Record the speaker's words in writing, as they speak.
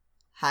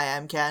Hi,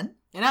 I'm Ken.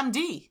 And I'm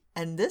Dee.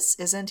 And this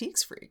is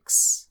Antiques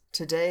Freaks.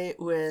 Today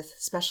with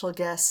special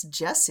guest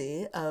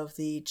Jessie of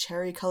the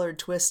Cherry Colored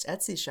Twist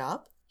Etsy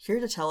shop, here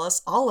to tell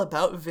us all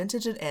about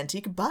vintage and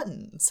antique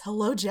buttons.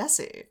 Hello,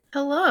 Jessie.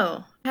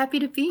 Hello. Happy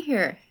to be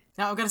here.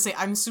 Now, I've got to say,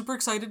 I'm super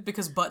excited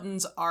because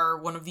buttons are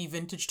one of the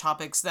vintage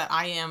topics that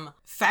I am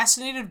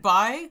fascinated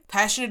by,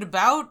 passionate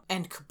about,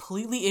 and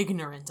completely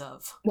ignorant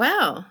of.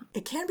 Wow.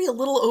 It can be a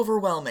little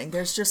overwhelming.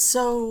 There's just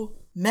so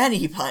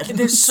many buttons.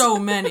 There's so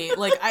many.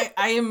 Like, I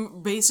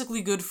am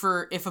basically good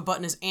for if a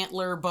button is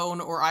antler, bone,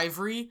 or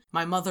ivory.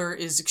 My mother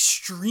is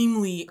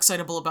extremely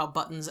excitable about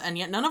buttons, and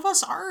yet none of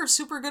us are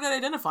super good at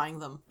identifying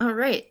them. All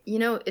right. You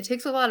know, it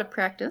takes a lot of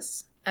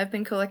practice. I've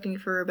been collecting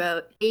for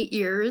about 8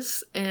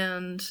 years,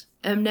 and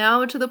am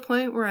now to the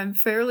point where I'm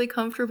fairly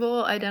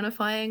comfortable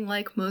identifying,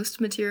 like, most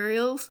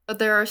materials, but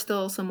there are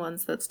still some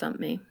ones that stump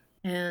me.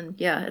 And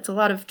yeah, it's a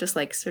lot of just,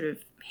 like, sort of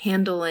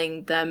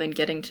handling them and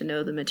getting to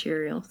know the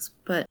materials.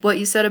 But what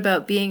you said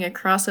about being a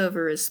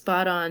crossover is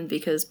spot on,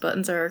 because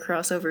buttons are a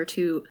crossover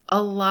to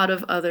a lot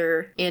of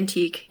other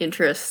antique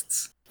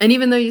interests. And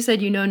even though you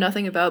said you know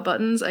nothing about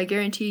buttons, I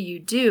guarantee you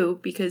do,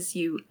 because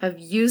you have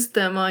used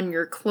them on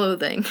your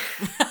clothing.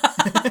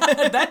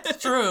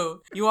 That's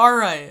true. You are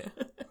right.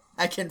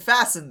 I can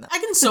fasten them. I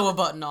can sew a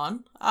button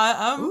on.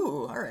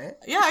 Ooh, all right.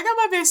 Yeah, I got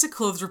my basic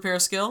clothes repair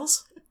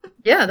skills.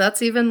 Yeah,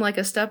 that's even like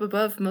a step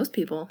above most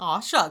people.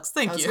 Aw, shucks,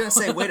 thank you. I was going to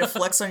say, way to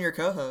flex on your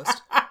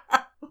co-host.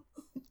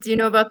 Do you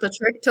know about the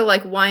trick to,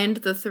 like, wind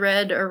the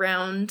thread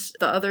around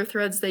the other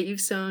threads that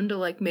you've sewn to,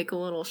 like, make a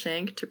little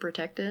shank to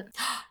protect it?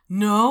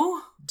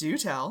 No? Do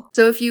tell.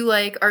 So if you,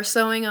 like, are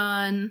sewing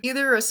on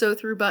either a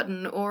sew-through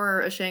button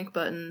or a shank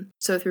button,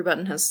 sew-through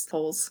button has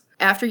holes.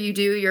 After you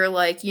do your,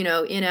 like, you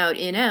know, in,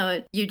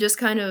 out, you just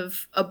kind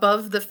of,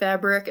 above the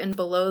fabric and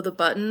below the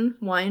button,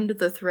 wind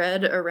the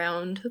thread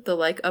around the,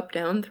 like,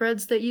 up-down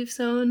threads that you've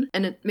sewn,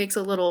 and it makes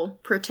a little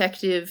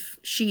protective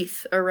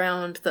sheath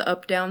around the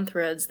up-down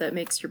threads that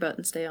makes your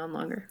button stay on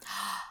longer.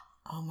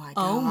 Oh my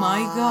god. Oh my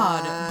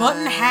god.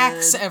 Button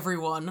hacks,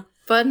 everyone.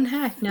 Button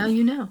hack, now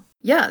you know.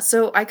 Yeah,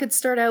 so I could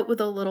start out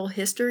with a little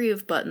history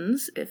of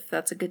buttons, if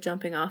that's a good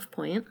jumping off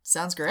point.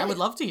 Sounds great. I would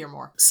love to hear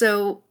more.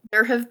 So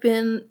there have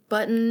been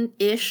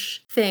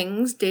button-ish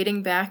things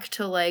dating back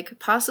to, like,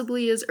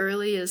 possibly as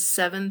early as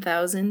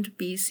 7000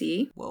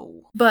 BC.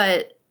 Whoa.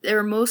 But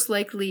they're most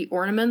likely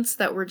ornaments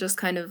that were just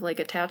kind of,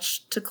 like,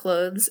 attached to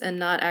clothes and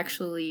not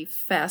actually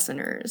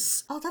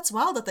fasteners. Oh, that's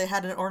wild that they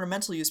had an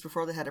ornamental use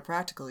before they had a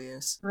practical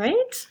use.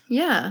 Right?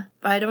 Yeah.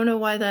 I don't know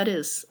why that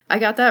is. I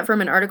got that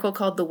from an article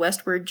called The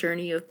Westward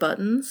Journey of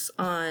Buttons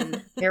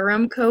on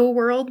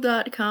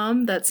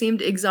aramcoworld.com that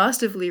seemed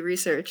exhaustively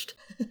researched.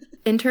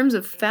 In terms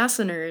of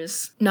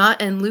fasteners, knot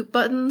and loop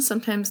buttons,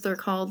 sometimes they're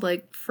called,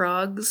 like,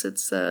 frogs.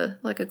 It's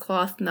like a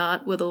cloth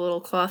knot with a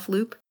little cloth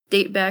loop.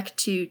 Date back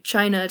to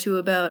China to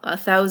about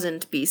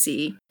 1000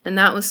 BC. And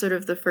that was sort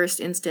of the first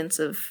instance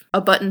of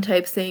a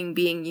button-type thing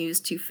being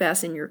used to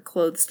fasten your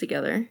clothes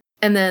together.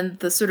 And then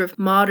the sort of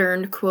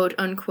modern,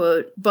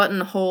 quote-unquote,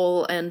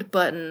 buttonhole and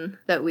button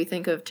that we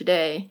think of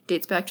today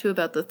dates back to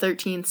about the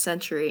 13th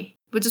century.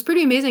 Which is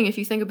pretty amazing if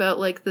you think about,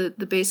 like, the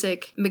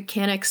basic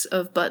mechanics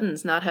of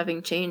buttons not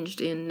having changed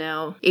in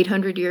now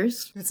 800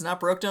 years. If it's not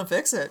broke, don't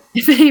fix it.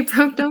 If it ain't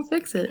broke, don't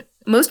fix it.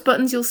 Most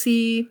buttons you'll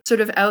see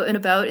sort of out and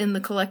about in the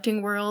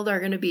collecting world are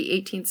going to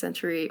be 18th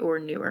century or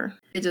newer.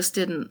 They just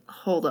didn't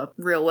hold up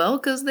real well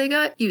because they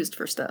got used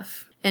for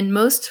stuff. And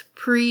most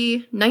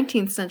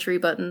pre-19th century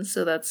buttons,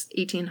 so that's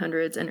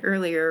 1800s and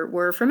earlier,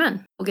 were for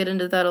men. We'll get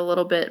into that a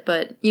little bit,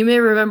 but you may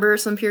remember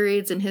some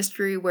periods in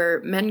history where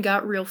men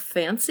got real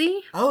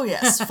fancy. Oh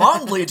yes,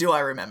 fondly do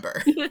I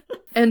remember.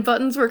 And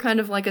buttons were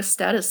kind of like a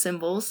status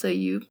symbol, so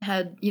you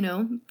had, you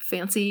know,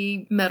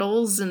 fancy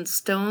metals and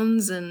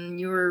stones, and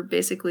you were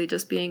basically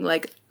just being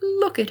like,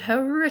 look at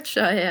how rich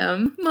I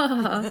am.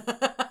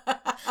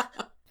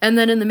 And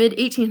then in the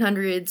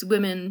mid-1800s,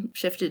 women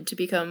shifted to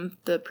become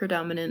the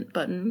predominant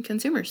button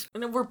consumers.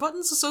 And were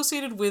buttons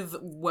associated with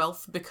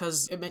wealth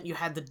because it meant you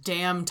had the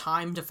damn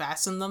time to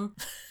fasten them?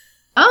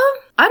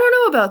 I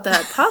don't know about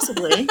that.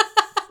 Possibly.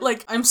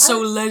 Like, I'm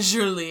so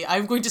leisurely.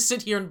 I'm going to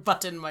sit here and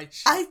button my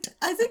shirt.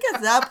 I think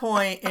at that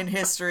point in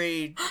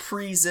history,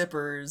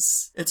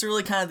 pre-zippers, it's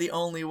really kind of the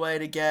only way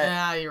to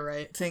get You're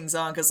right. things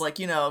on, because, like,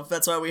 you know,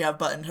 that's why we have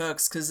button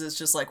hooks, because it's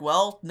just like,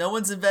 well, no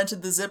one's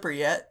invented the zipper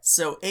yet,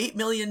 so 8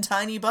 million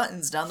tiny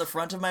buttons down the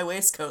front of my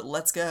waistcoat,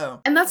 let's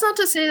go. And that's not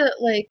to say that,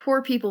 like,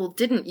 poor people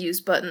didn't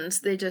use buttons.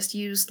 They just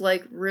used,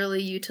 like,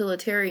 really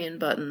utilitarian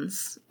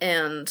buttons.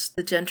 And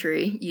the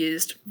gentry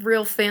used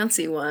real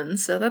fancy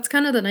ones. So that's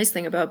kind of the nice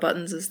thing about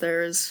buttons, is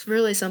there's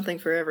really something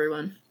for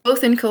everyone.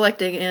 Both in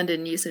collecting and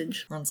in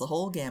usage. Runs the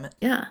whole gamut.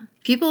 Yeah.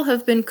 People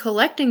have been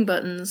collecting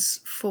buttons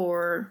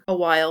for a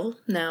while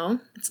now.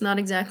 It's not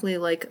exactly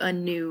like a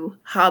new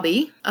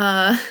hobby.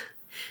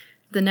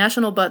 The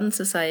National Button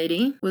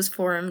Society was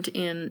formed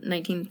in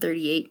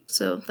 1938,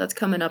 so that's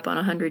coming up on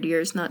 100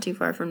 years, not too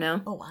far from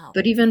now. Oh, wow.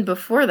 But even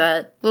before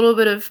that, a little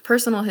bit of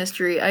personal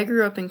history. I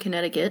grew up in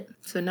Connecticut,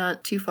 so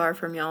not too far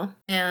from y'all.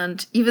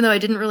 And even though I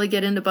didn't really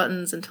get into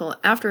buttons until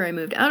after I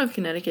moved out of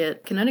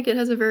Connecticut, Connecticut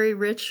has a very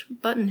rich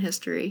button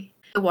history.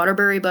 The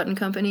Waterbury Button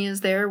Company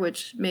is there,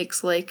 which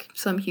makes like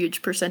some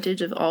huge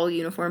percentage of all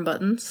uniform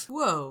buttons.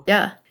 Whoa.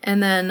 Yeah.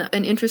 And then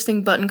an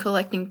interesting button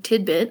collecting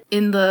tidbit.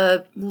 In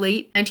the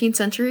late 19th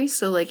century,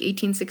 so like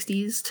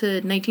 1860s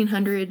to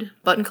 1900,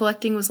 button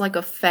collecting was like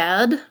a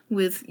fad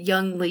with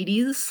young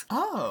ladies.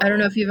 Oh. I don't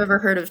know if you've ever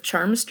heard of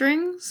charm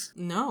strings.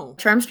 No.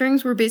 Charm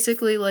strings were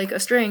basically like a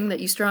string that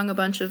you strung a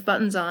bunch of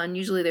buttons on.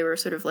 Usually they were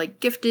sort of like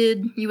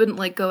gifted. You wouldn't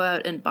like go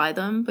out and buy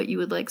them, but you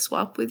would like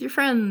swap with your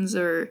friends,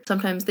 or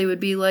sometimes they would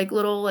be like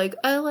little like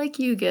I like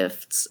you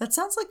gifts. That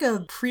sounds like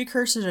a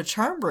precursor to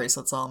charm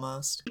bracelets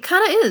almost. It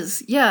kind of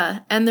is, yeah.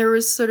 And there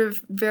was sort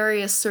of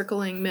various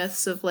circling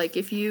myths of like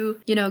if you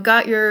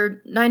got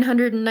your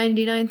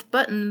 999th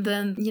button,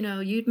 then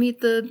you'd meet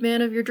the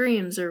man of your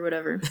dreams or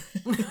whatever.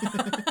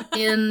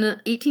 In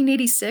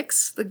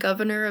 1886, the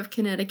governor of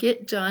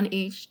Connecticut, John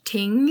H.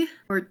 Ting,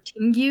 or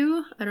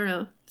Tingu, I don't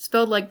know,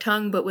 spelled like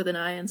tongue but with an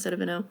I instead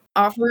of an O,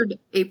 offered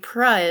a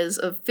prize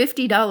of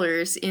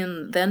 $50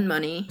 in then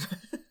money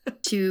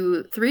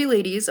to 3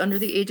 ladies under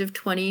the age of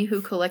 20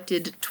 who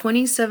collected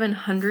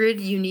 2,700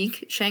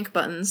 unique shank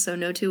buttons, so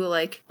no two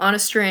alike, on a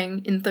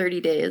string in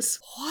 30 days.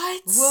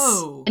 What?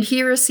 Whoa. And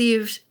he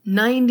received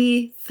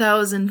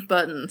 90,000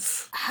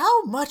 buttons.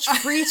 How much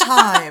free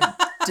time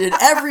did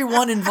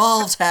everyone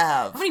involved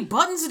have? How many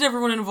buttons did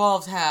everyone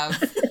involved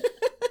have?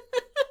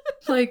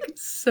 Like,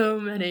 so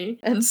many.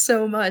 And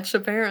so much,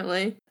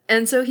 apparently.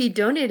 And so he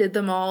donated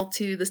them all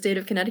to the state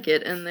of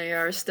Connecticut, and they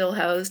are still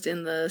housed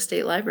in the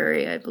state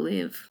library, I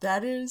believe.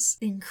 That is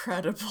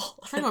incredible.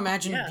 I'm trying to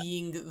imagine Yeah.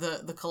 being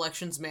the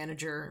collections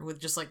manager with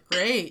just like,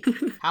 great.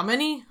 How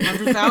many?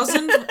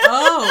 100,000?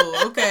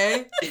 Oh,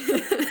 okay.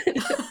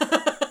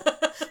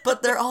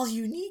 But they're all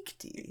unique,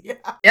 Dee.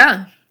 Yeah.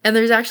 Yeah. And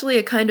there's actually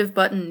a kind of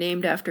button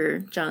named after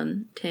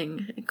John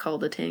Ting,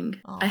 called a Ting.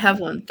 Aw. I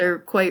have one. They're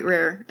quite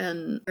rare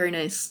and very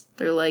nice.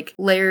 They're like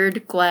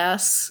layered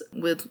glass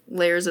with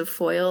layers of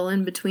foil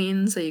in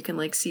between, so you can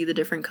like see the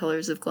different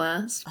colors of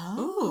glass.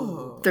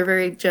 Oh. They're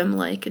very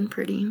gem-like and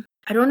pretty.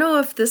 I don't know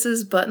if this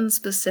is button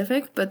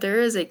specific, but there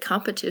is a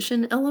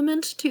competition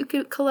element to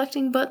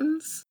collecting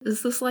buttons.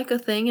 Is this like a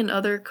thing in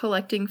other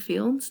collecting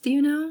fields? Do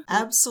you know?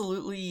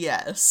 Absolutely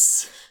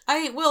yes.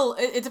 Well,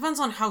 it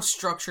depends on how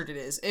structured it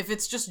is. If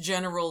it's just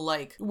general,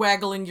 like,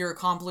 waggling your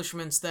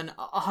accomplishments, then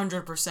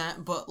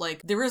 100%, but,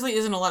 like, there really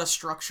isn't a lot of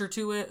structure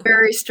to it.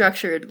 Very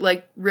structured,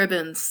 like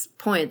ribbons,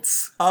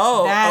 points.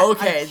 Oh, That, I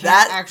okay. can't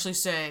That actually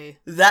say.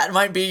 that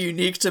might be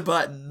unique to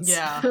buttons.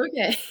 Yeah.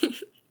 Okay.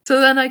 So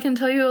then I can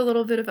tell you a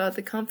little bit about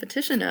the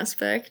competition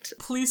aspect.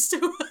 Please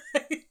do.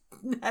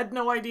 I had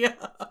no idea.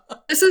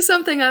 This is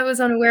something I was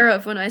unaware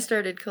of when I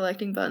started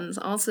collecting buttons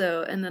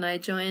also, and then I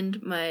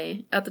joined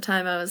at the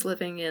time I was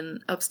living in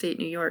upstate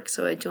New York,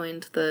 so I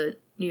joined the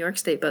New York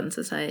State Button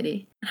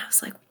Society. And I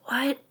was like,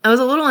 what? I was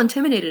a little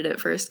intimidated at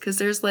first, because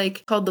there's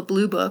like called the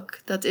Blue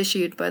Book that's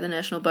issued by the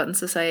National Button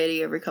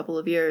Society every couple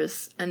of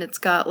years, and it's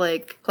got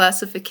like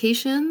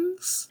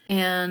classifications,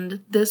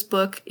 and this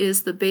book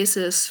is the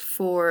basis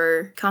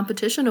for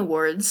competition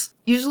awards.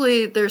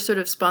 Usually they're sort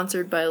of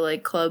sponsored by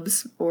like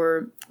clubs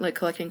or like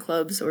collecting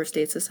clubs or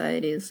state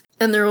societies,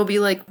 and there will be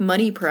like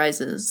money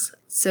prizes.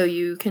 So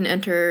you can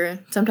enter,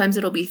 sometimes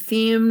it'll be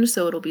themed,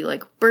 so it'll be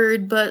like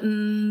bird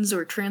buttons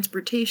or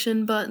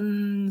transportation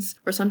buttons,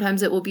 or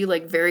sometimes it will be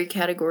like very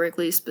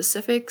categorically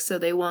specific, so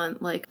they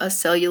want like a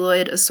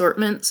celluloid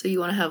assortment, so you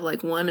want to have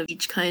like one of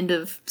each kind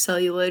of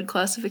celluloid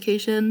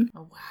classification.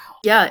 Oh, wow.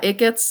 Yeah, it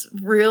gets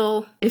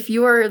real. If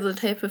you are the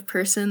type of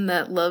person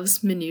that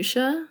loves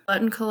minutia,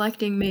 button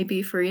collecting may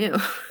be for you.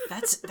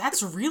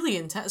 That's really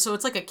intense. So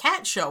it's like a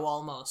cat show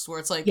almost, where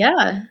it's like,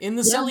 Yeah, in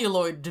the yeah.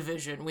 celluloid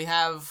division, we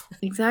have...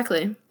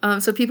 Exactly.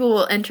 So people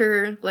will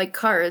enter like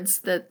cards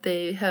that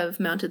they have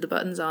mounted the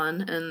buttons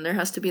on, and there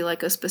has to be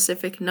like a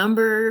specific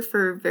number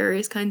for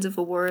various kinds of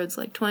awards,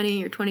 like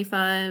 20 or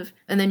 25,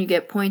 and then you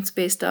get points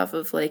based off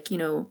of like,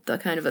 the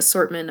kind of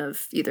assortment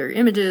of either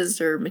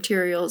images or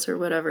materials or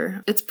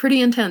whatever. It's pretty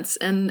intense,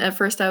 and at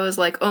first I was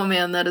like, oh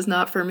man, that is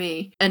not for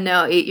me. And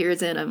now 8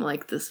 years in, I'm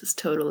like, this is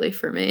totally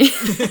for me.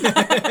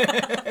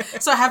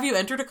 So have you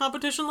entered a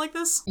competition like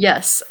this?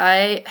 Yes,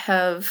 I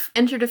have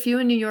entered a few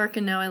in New York,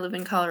 and now I live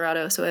in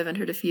Colorado, so I've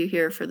entered a few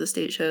here for the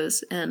state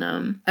shows, and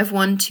I've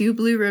won 2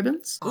 blue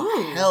ribbons.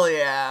 Ooh. Hell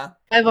yeah.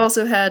 I've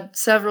also had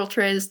several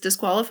trays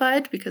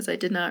disqualified because I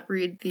did not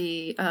read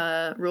the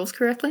rules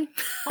correctly.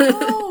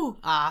 Oh!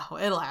 Well,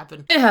 it'll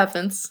happen. It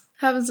happens.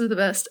 Happens to the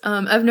best.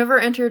 I've never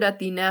entered at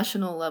the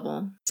national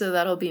level, so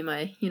that'll be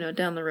my,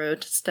 down the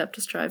road step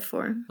to strive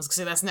for. I was gonna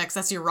say, that's next.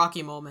 That's your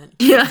Rocky moment.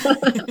 Yeah,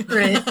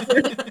 right.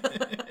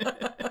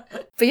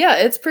 But yeah,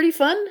 it's pretty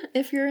fun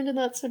if you're into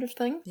that sort of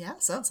thing. Yeah,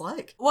 sounds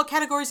like. What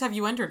categories have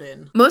you entered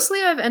in?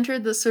 Mostly I've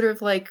entered the sort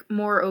of like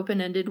more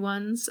open-ended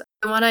ones.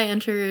 The one I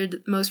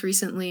entered most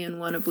recently and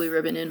won a blue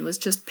ribbon in was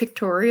just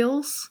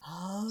pictorials.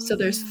 Oh. So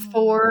there's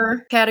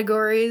 4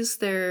 categories.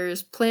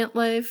 There's plant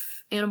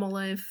life, animal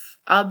life,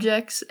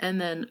 objects, and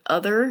then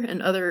other.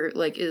 And other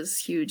like is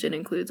huge and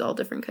includes all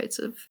different kinds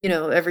of,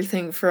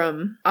 everything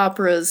from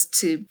operas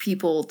to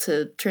people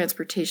to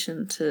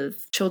transportation to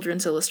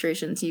children's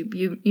illustrations.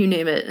 You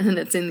name it, and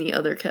it's in the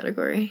other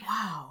category.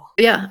 Wow.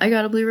 But yeah, I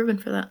got a blue ribbon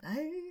for that.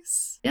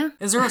 Nice.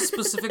 Is there a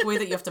specific way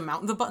that you have to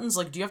mount the buttons?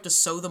 Like, do you have to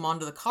sew them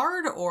onto the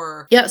card,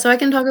 or? Yeah, so I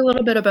can talk a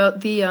little bit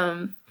about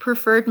the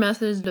preferred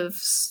method of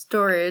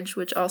storage,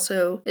 which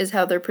also is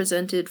how they're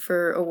presented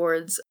for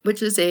awards,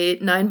 which is a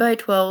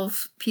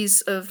 9x12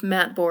 piece of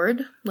mat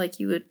board, like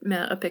you would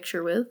mat a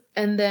picture with.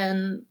 And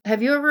then,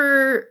 have you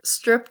ever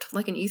stripped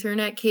like an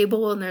Ethernet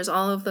cable and there's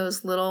all of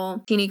those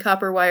little teeny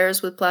copper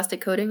wires with plastic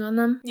coating on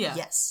them? Yeah.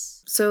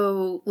 Yes.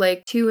 So,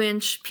 like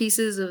 2-inch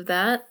pieces of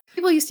that.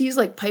 People used to use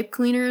like pipe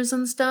cleaners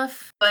and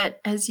stuff, but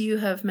as you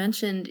have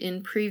mentioned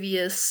in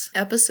previous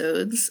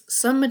episodes,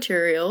 some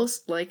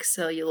materials, like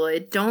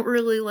celluloid, don't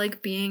really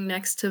like being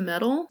next to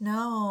metal.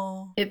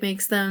 No. It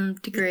makes them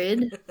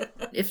degrade.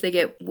 If they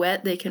get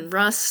wet, they can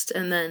rust,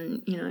 and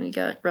then, you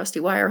got rusty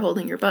wire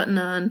holding your button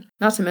on.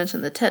 Not to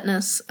mention the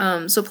tetanus.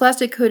 So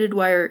plastic-coated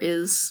wire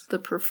is the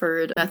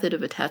preferred method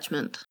of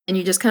attachment. And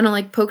you just kind of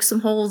like poke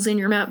some holes in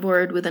your mat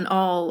board with an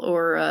awl,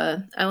 or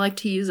I like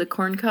to use a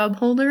corn cob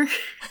holder.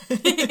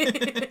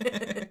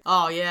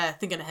 Oh yeah,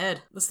 thinking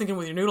ahead. Let's thinking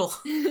with your noodle.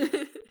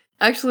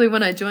 Actually,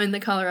 when I joined the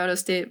Colorado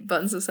State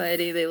Button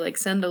Society, they like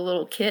send a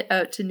little kit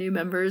out to new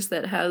members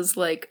that has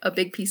like a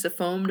big piece of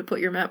foam to put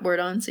your mat board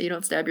on so you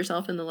don't stab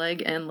yourself in the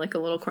leg, and like a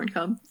little corn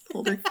cob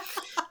holder.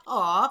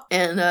 Aw.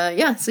 And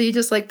yeah, so you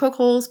just like poke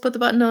holes, put the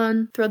button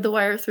on, thread the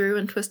wire through,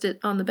 and twist it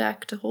on the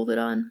back to hold it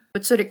on.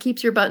 Which sort of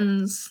keeps your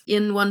buttons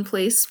in one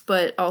place,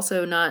 but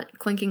also not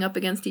clinking up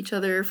against each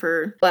other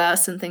for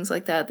glass and things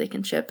like that. They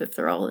can chip if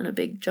they're all in a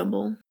big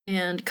jumble.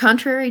 And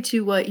contrary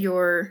to what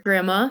your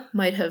grandma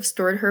might have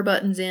stored her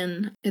buttons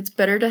in, it's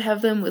better to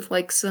have them with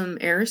like some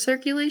air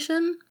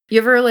circulation. You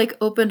ever like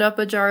opened up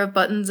a jar of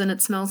buttons and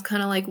it smells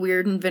kind of like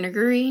weird and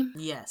vinegary?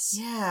 Yes.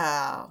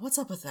 Yeah. What's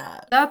up with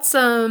that? That's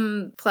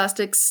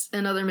plastics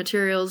and other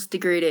materials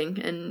degrading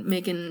and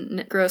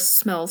making gross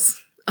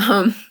smells.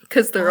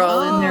 Because they're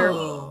all in there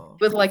Oh.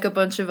 with like a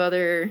bunch of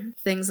other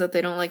things that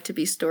they don't like to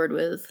be stored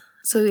with.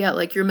 So yeah,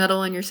 like your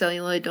metal and your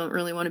celluloid don't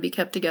really want to be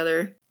kept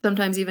together.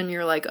 Sometimes even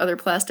your like other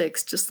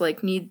plastics just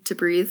like need to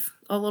breathe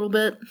a little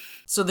bit.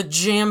 So the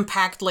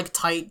jam-packed, like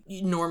tight,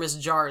 enormous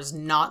jar is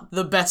not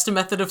the best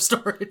method of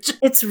storage.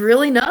 It's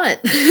really not.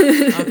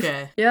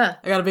 Okay. Yeah.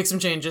 I gotta make some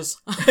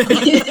changes.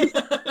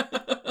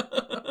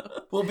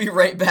 We'll be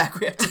right back.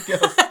 We have to go.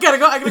 I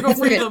gotta go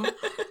free them.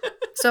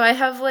 So I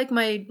have like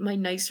my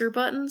nicer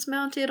buttons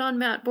mounted on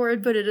mat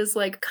board, but it is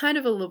like kind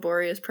of a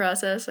laborious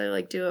process. I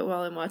like do it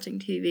while I'm watching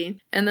TV.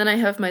 And then I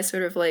have my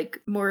sort of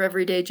like more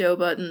everyday Joe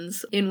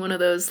buttons in one of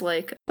those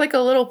like a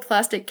little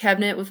plastic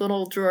cabinet with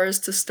little drawers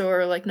to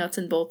store like nuts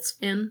and bolts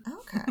in.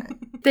 Okay.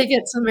 They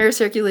get some air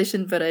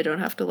circulation, but I don't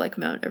have to like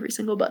mount every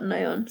single button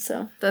I own.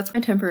 So that's my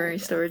temporary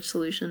storage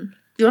solution.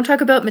 Do you want to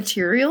talk about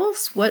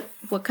materials? What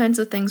kinds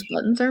of things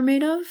buttons are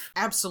made of?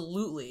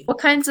 Absolutely. What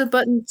kinds of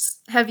buttons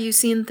have you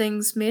seen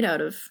things made out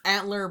of?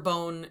 Antler,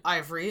 bone,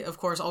 ivory, of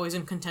course, always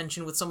in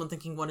contention with someone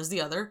thinking one is the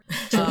other.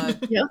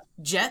 Yeah.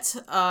 Jet.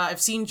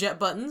 I've seen jet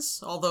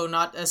buttons, although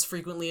not as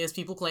frequently as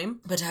people claim.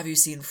 But have you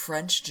seen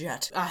French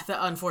jet?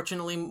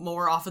 Unfortunately,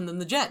 more often than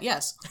the jet,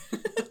 yes.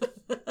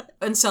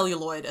 And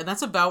celluloid, and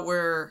that's about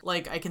where,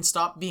 like, I can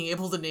stop being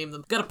able to name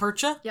them. Gutta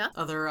percha. Yeah.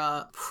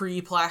 Other,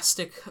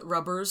 pre-plastic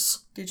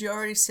rubbers. Did you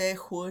already say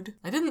hood?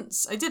 I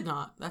did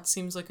not. That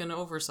seems like an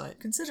oversight.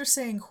 Consider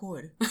saying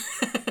hood.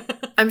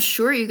 I'm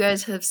sure you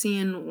guys have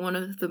seen one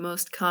of the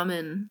most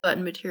common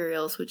button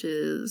materials, which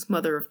is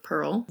mother of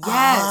pearl.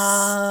 Yes!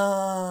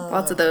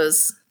 Lots of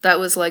those. That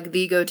was like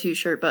the go-to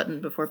shirt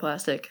button before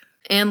plastic.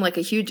 And like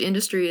a huge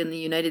industry in the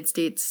United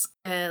States.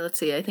 Let's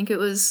see, I think it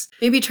was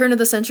maybe turn of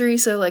the century,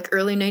 so like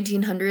early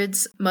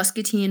 1900s,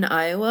 Muscatine,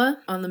 Iowa,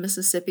 on the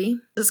Mississippi,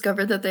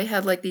 discovered that they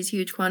had like these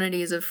huge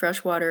quantities of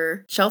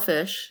freshwater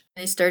shellfish.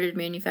 They started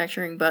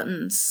manufacturing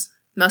buttons.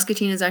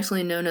 Muscatine is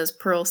actually known as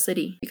Pearl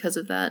City because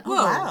of that. Oh,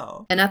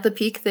 wow. And at the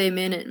peak, they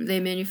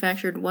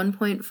manufactured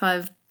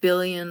 1.5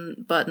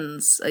 billion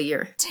buttons a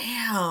year.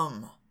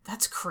 Damn.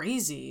 That's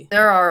crazy.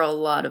 There are a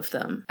lot of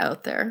them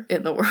out there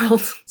in the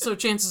world. So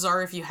chances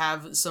are, if you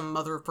have some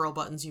mother of pearl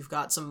buttons, you've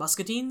got some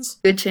muscatines?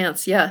 Good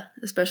chance, yeah,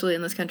 especially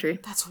in this country.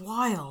 That's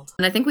wild.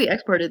 And I think we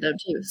exported them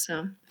too,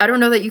 so. I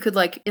don't know that you could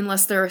like,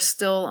 unless they're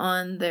still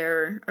on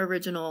their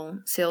original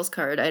sales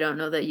card, I don't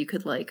know that you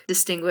could like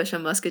distinguish a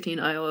Muscatine,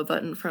 Iowa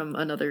button from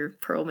another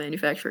pearl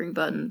manufacturing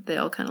button. They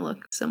all kind of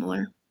look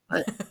similar.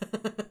 But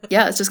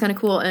yeah, it's just kind of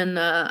cool. And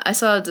I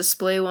saw a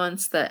display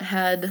once that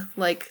had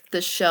like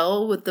the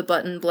shell with the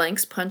button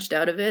blanks punched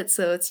out of it.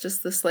 So it's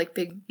just this like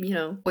big,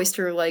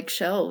 oyster-like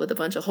shell with a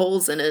bunch of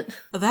holes in it.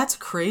 That's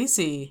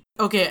crazy.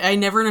 Okay, I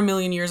never in a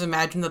million years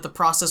imagined that the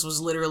process was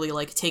literally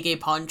like take a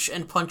punch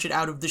and punch it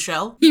out of the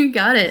shell. You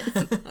got it.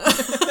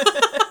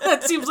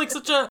 That seems like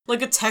such a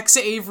Tex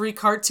Avery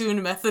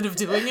cartoon method of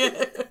doing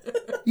it.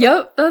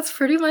 Yep, that's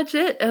pretty much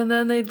it. And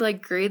then they'd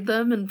like grade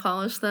them and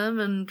polish them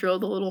and drill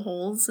the little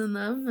holes in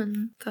them,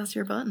 and that's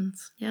your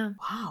buttons. Yeah.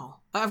 Wow.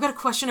 I've got a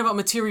question about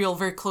material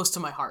very close to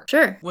my heart.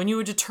 Sure. When you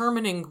were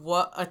determining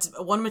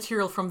one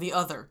material from the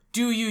other,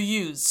 do you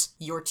use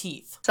your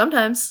teeth?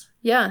 Sometimes.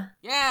 Yeah.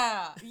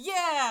 Yeah.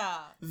 Yeah.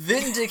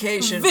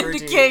 Vindication.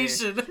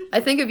 Vindication.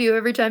 I think of you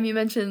every time you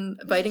mention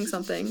biting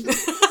something.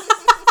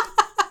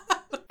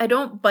 I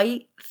don't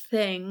bite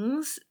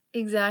things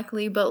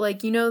exactly, but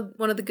like,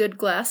 one of the good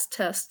glass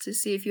tests to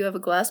see if you have a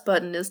glass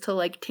button is to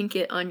like tink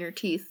it on your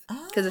teeth.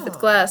 Because if it's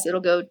glass,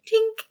 it'll go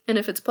tink, and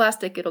if it's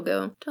plastic, it'll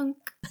go tunk.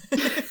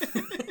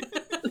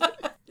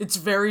 It's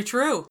very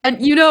true. And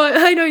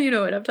I know you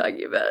know what I'm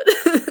talking about.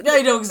 Yeah,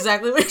 I know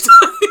exactly what you're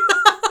talking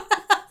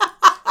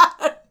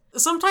about.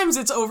 Sometimes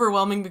it's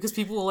overwhelming because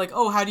people will like,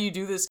 oh, how do you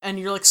do this? And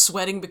you're like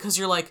sweating because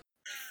you're like,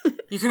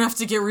 you're gonna have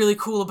to get really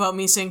cool about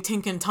me saying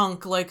tink and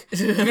tunk. Like,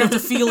 you're gonna have to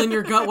feel in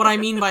your gut what I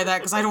mean by that,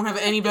 because I don't have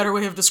any better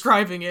way of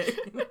describing it.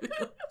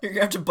 You're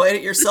gonna have to bite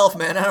it yourself,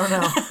 man. I don't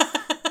know.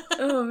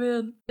 Oh,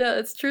 man. Yeah,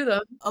 it's true,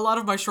 though. A lot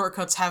of my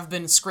shortcuts have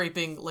been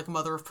scraping, like,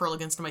 mother of pearl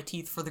against my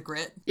teeth for the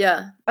grit.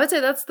 Yeah. I would say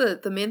that's the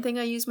main thing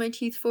I use my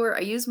teeth for. I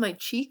use my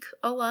cheek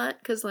a lot,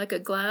 because, like, a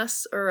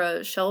glass or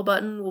a shell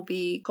button will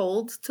be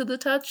cold to the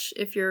touch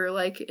if you're,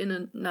 like,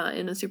 not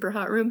in a super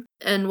hot room.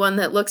 And one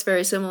that looks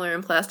very similar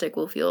in plastic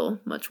will feel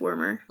much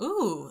warmer.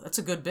 Ooh, that's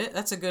a good bit.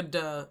 That's a good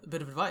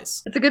bit of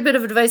advice. It's a good bit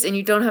of advice, and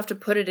you don't have to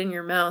put it in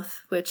your mouth,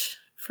 which,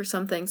 for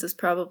some things, is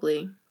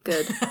probably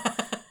good.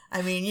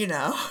 I mean,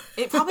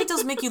 It probably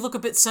does make you look a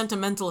bit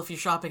sentimental if you're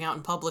shopping out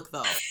in public,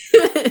 though.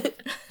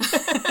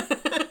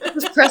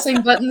 Just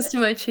pressing buttons to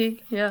my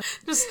cheek, yeah.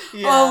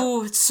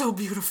 Oh, it's so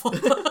beautiful.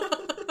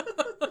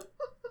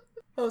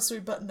 Oh,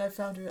 sweet button, I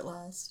found you at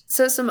last.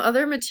 So some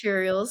other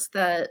materials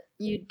that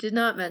you did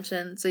not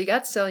mention. So you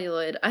got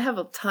celluloid. I have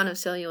a ton of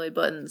celluloid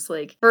buttons.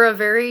 Like, for a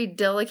very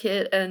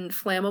delicate and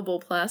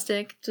flammable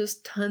plastic,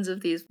 just tons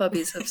of these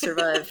puppies have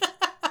survived.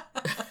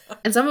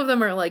 And some of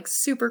them are like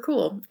super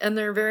cool, and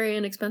they're very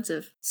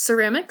inexpensive.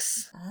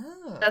 Ceramics.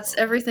 Oh. That's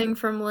everything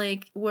from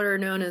like what are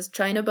known as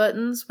China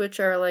buttons, which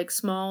are like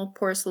small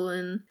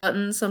porcelain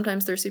buttons.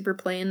 Sometimes they're super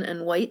plain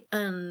and white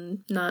and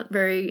not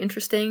very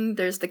interesting.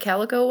 There's the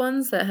calico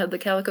ones that have the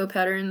calico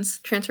patterns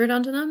transferred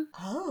onto them.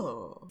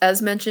 Oh.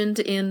 As mentioned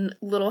in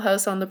Little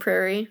House on the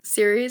Prairie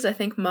series, I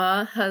think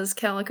Ma has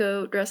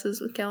calico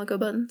dresses with calico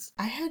buttons.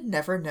 I had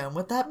never known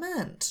what that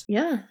meant.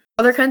 Yeah.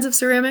 Other kinds of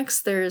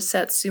ceramics, there's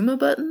Satsuma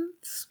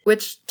buttons,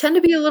 which tend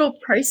to be a little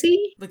pricey.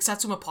 Like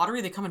Satsuma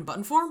pottery, they come in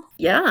button form?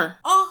 Yeah.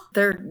 Oh!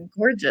 They're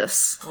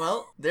gorgeous.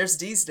 Well, there's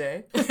Dee's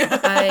Day.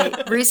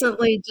 I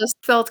recently just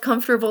felt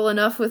comfortable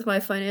enough with my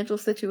financial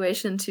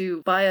situation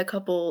to buy a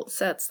couple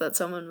sets that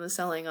someone was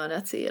selling on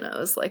Etsy, and I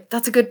was like,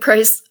 that's a good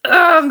price.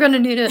 Oh, I'm gonna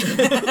need it.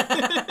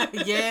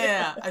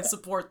 Yeah, I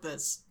support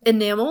this.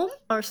 Enamel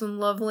are some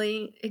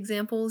lovely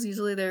examples.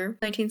 Usually they're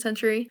 19th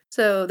century.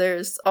 So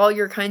there's all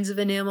your kinds of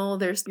enamel.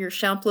 There's your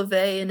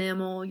Champlevé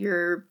enamel,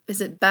 is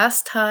it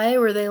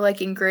Bastille, where they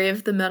like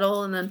engrave the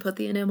metal and then put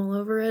the enamel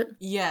over it?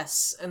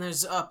 Yes, and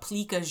there's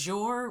Plique à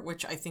jour,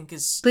 which I think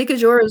is... Plique à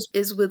jour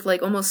is with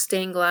like almost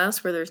stained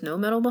glass where there's no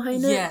metal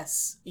behind it.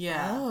 Yes,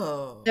 yeah.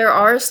 Oh. There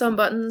are some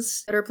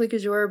buttons that are plique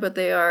à jour, but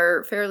they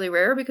are fairly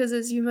rare because,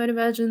 as you might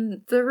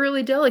imagine, they're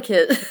really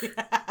delicate.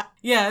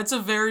 Yeah, it's a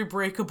very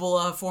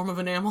breakable form of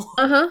enamel.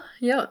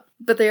 Yeah.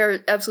 But they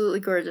are absolutely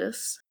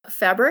gorgeous.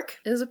 Fabric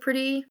is a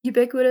pretty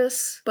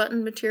ubiquitous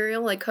button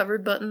material, like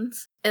covered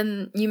buttons.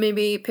 And you may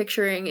be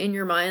picturing in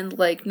your mind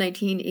like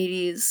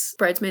 1980s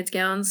bridesmaids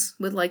gowns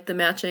with like the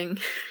matching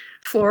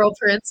floral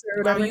prints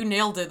or whatever. Wow, you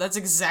nailed it. That's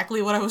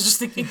exactly what I was just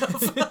thinking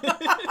of.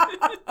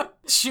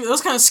 Shoot, that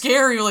was kind of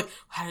scary. You're like,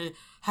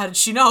 how did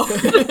she know?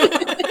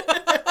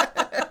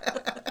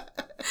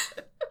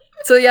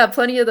 So yeah,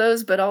 plenty of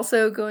those, but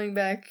also going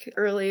back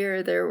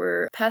earlier, there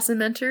were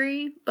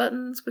passementerie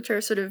buttons, which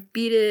are sort of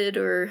beaded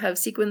or have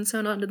sequins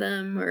sewn onto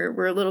them, or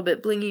were a little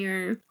bit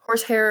blingier.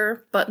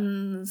 Horsehair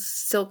buttons,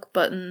 silk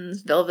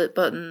buttons, velvet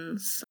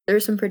buttons.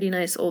 There's some pretty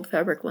nice old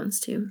fabric ones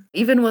too.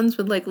 Even ones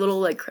with like little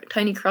like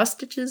tiny cross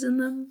stitches in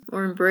them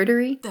or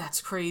embroidery.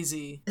 That's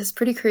crazy. It's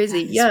pretty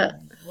crazy, That is yeah.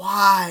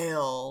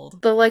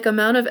 Wild. The like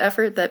amount of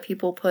effort that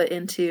people put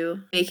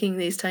into making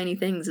these tiny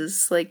things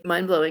is like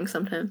mind-blowing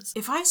sometimes.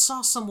 If I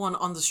saw someone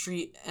on the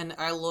street and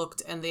I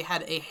looked and they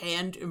had a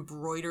hand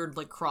embroidered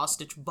like cross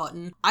stitch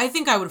button, I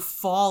think I would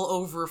fall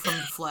over from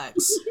the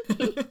flex.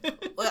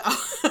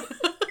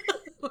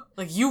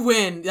 Like, you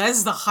win. That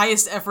is the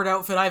highest effort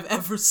outfit I've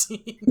ever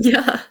seen.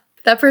 Yeah,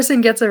 that person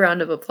gets a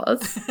round of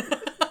applause.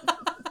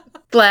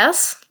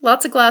 Glass,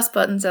 Lots of glass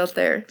buttons out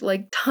there,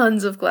 like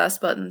tons of glass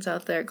buttons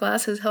out there.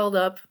 Glass has held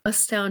up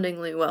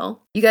astoundingly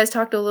well. You guys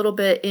talked a little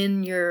bit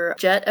in your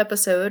Jet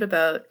episode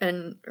about,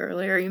 and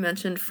earlier you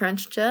mentioned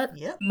French Jet.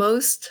 Yep.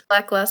 Most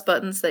black glass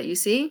buttons that you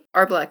see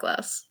are black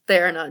glass. They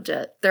are not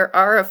Jet. There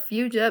are a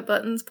few Jet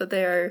buttons, but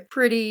they are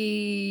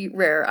pretty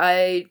rare.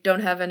 I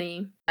don't have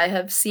any. I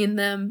have seen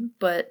them,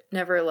 but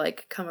never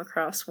like come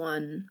across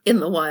one in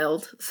the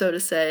wild, so to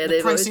say.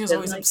 The pricing is been,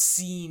 always like,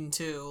 obscene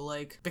too,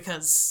 like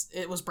because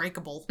it was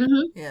breakable.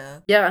 Yeah.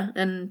 yeah,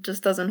 and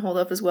just doesn't hold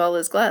up as well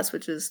as glass,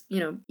 which is,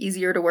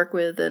 easier to work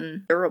with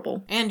and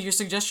durable. And your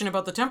suggestion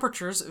about the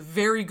temperatures,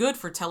 very good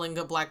for telling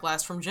a black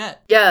glass from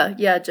Jet.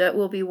 Yeah, Jet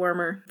will be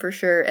warmer for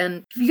sure.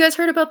 And have you guys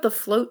heard about the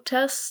float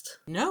test?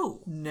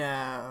 No.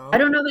 No. I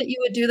don't know that you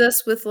would do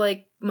this with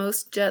like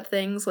most Jet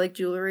things like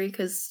jewelry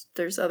because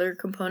there's other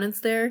components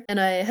there. And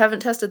I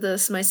haven't tested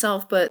this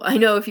myself, but I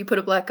know if you put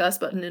a black glass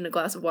button in a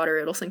glass of water,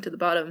 it'll sink to the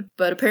bottom.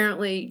 But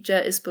apparently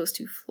Jet is supposed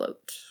to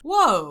float.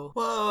 Whoa.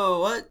 Whoa,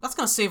 what? That's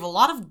gonna save a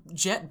lot of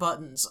Jet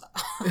buttons.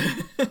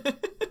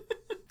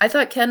 I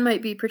thought Ken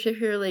might be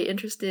particularly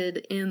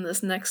interested in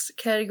this next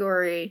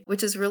category,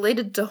 which is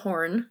related to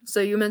horn. So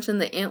you mentioned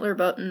the antler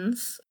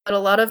buttons, but a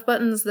lot of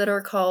buttons that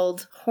are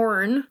called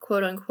horn,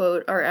 quote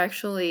unquote, are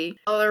actually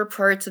other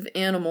parts of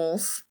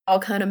animals, all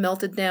kind of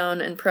melted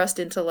down and pressed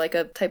into like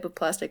a type of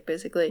plastic,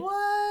 basically.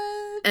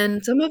 What?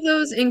 And some of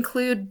those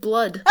include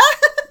blood.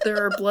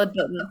 There are blood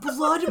buttons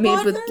Blood made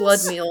buttons? with blood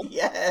meal.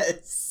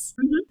 Yes.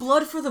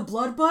 Blood for the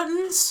blood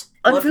buttons?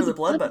 Blood for the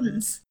blood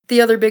buttons. The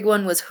other big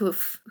one was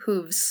hooves.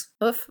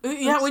 Hoof?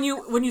 Yeah, when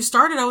you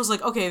started, I was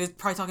like, okay, they're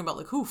probably talking about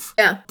like hoof.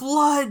 Yeah.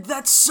 Blood,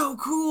 that's so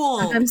cool.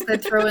 Sometimes they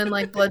throw in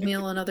like blood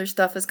meal and other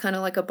stuff as kind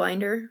of like a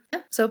binder.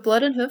 Yeah, so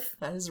blood and hoof.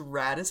 That is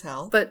rad as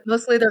hell. But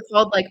mostly they're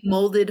called like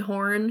molded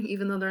horn,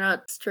 even though they're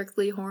not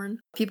strictly horn.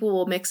 People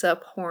will mix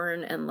up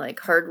horn and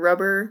like hard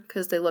rubber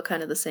because they look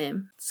kind of the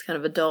same. It's kind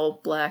of a dull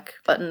black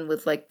button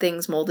with like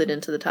things molded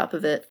into the top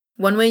of it.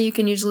 One way you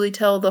can usually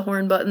tell the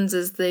horn buttons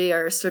is they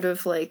are sort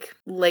of like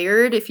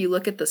layered. If you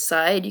look at the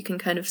side, you can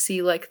kind of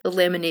see like the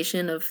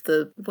lamination of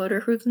what are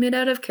hooves made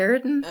out of?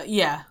 Keratin?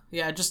 Yeah,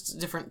 just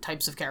different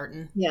types of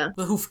keratin. Yeah.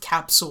 The hoof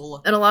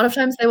capsule. And a lot of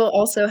times they will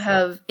also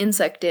have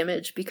insect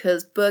damage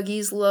because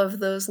buggies love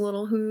those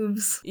little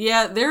hooves.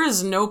 Yeah, there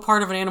is no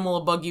part of an animal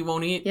a buggy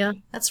won't eat. Yeah.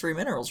 That's free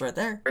minerals right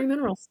there. Free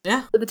minerals.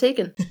 Yeah. For the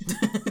taken.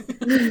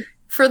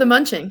 For the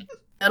munching.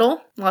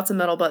 Metal, lots of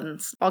metal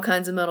buttons. All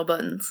kinds of metal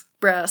buttons.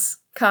 Brass,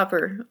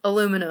 copper,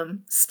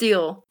 aluminum,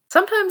 steel.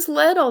 Sometimes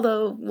lead,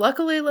 although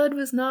luckily lead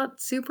was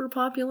not super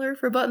popular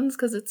for buttons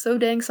because it's so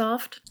dang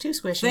soft. Too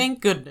squishy.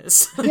 Thank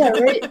goodness. Yeah,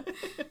 right?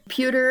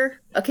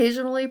 Pewter,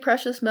 occasionally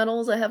precious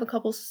metals. I have a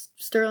couple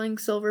sterling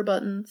silver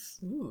buttons.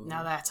 Ooh.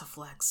 Now that's a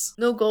flex.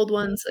 No gold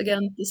ones.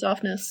 Again, the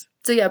softness.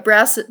 So yeah,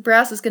 brass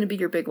is going to be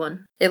your big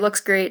one. It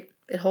looks great.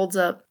 It holds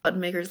up. Button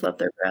makers love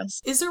their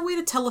brass. Is there a way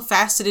to tell a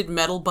faceted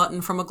metal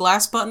button from a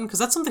glass button? Because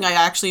that's something I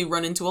actually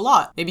run into a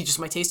lot. Maybe just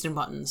my taste in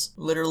buttons.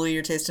 Literally,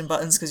 you're tasting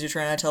buttons because you're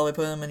trying to tell by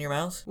putting them in your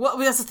mouth? Well,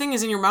 that's the thing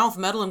is in your mouth,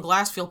 metal and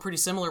glass feel pretty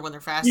similar when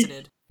they're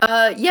faceted.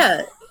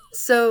 Yeah.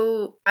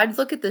 So I'd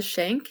look at the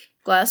shank.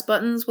 Glass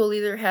buttons will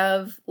either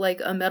have like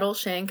a metal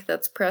shank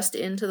that's pressed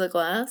into the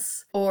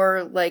glass,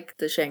 or like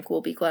the shank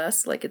will be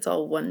glass, like it's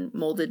all one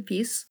molded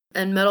piece.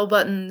 And metal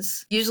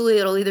buttons, usually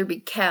it'll either be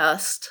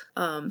cast,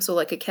 so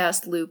like a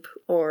cast loop,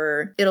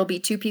 or it'll be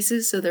two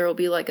pieces, so there will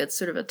be like a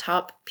sort of a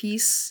top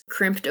piece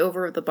crimped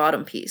over the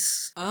bottom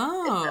piece. If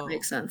Oh. that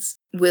makes sense.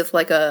 With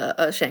like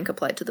a shank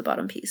applied to the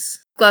bottom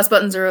piece. Glass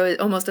buttons are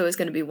almost always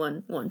going to be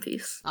one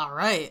piece. All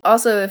right.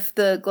 Also, if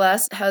the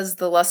glass has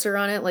the luster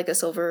on it, like a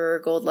silver or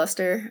gold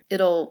luster,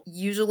 it'll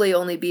usually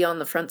only be on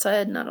the front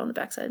side, not on the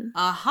back side.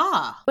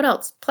 Aha. What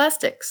else?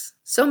 Plastics.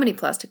 So many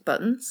plastic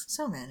buttons.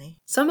 So many.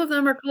 Some of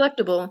them are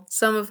collectible.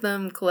 Some of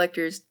them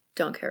collectors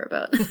don't care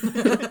about.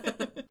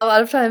 A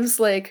lot of times,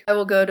 like, I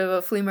will go to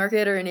a flea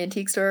market or an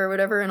antique store or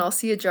whatever, and I'll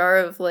see a jar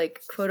of,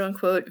 like,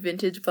 quote-unquote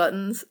vintage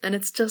buttons, and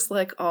it's just,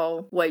 like,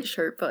 all white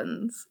shirt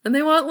buttons. And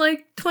they want,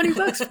 like, $20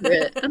 for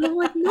it. And I'm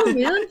like, no,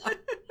 man.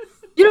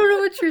 You don't know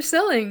what you're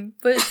selling,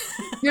 but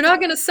you're not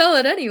going to sell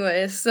it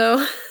anyway,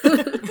 so...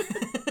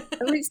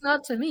 At least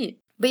not to me.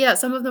 But yeah,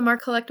 some of them are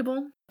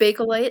collectible.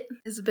 Bakelite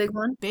is a big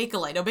one.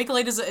 Bakelite. Oh,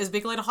 Bakelite is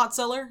Bakelite a hot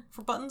seller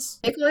for buttons?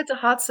 Bakelite's a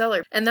hot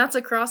seller. And that's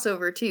a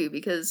crossover too,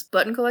 because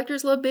button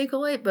collectors love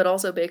Bakelite, but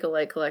also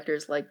Bakelite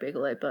collectors like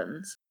Bakelite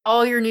buttons.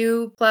 All your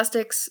new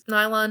plastics,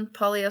 nylon,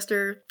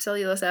 polyester,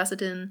 cellulose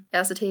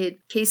acetate,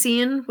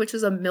 casein, which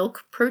is a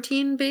milk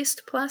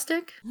protein-based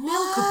plastic.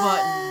 Milk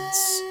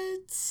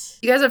buttons.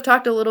 You guys have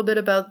talked a little bit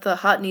about the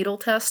hot needle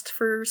test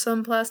for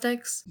some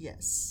plastics.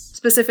 Yes.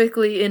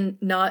 Specifically in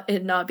not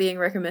being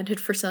recommended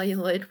for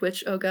celluloid,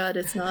 which, oh god,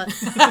 it's not.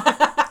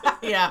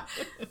 Yeah.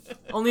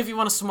 Only if you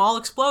want a small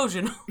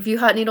explosion. If you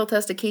hot needle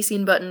test a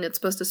casein button, it's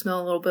supposed to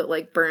smell a little bit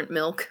like burnt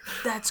milk.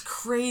 That's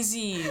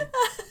crazy.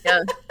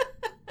 Yeah.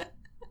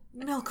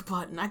 Milk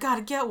button. I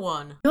gotta get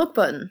one. Milk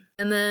button.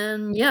 And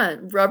then, yeah,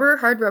 rubber,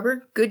 hard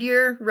rubber,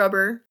 Goodyear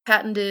rubber,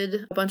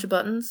 patented a bunch of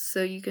buttons,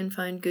 so you can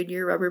find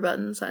Goodyear rubber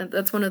buttons.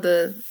 That's one of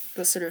the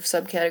sort of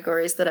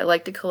subcategories that I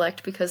like to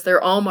collect because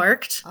they're all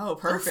marked. Oh, Oh,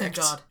 thank perfect.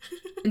 God.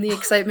 In the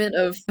excitement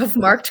of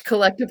marked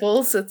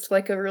collectibles, it's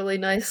like a really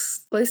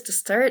nice place to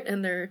start.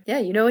 And they're, yeah,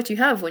 you know what you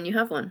have when you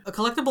have one. A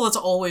collectible that's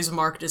always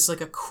marked is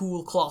like a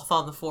cool cloth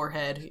on the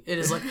forehead. It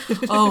is like,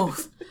 oh,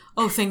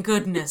 thank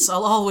goodness,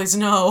 I'll always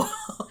know.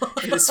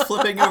 It is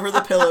flipping over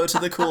the pillow to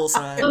the cool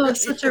side. Oh,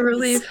 it's such a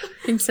relief.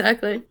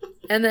 Exactly.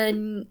 And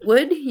then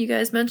wood, you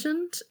guys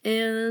mentioned.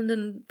 And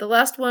then the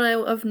last one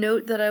of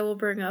note that I will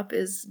bring up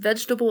is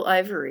vegetable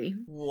ivory.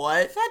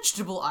 What?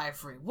 Vegetable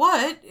ivory.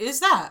 What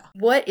is that?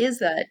 What is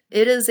that?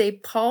 It is a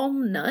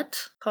palm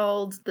nut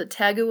called the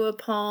Tagua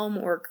palm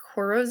or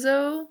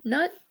Corozo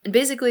nut. And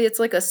basically, it's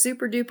like a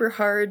super duper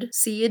hard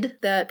seed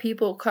that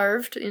people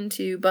carved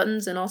into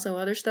buttons and also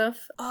other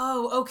stuff.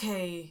 Oh,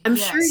 okay. I'm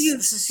Yes, sure you've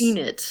this is- seen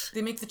it.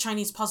 They make the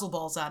Chinese puzzle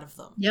balls out of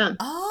them. Yeah.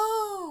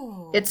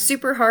 Oh. It's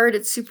super hard,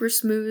 it's super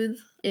smooth.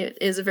 It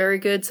is a very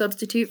good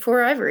substitute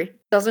for ivory.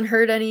 Doesn't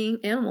hurt any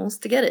animals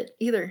to get it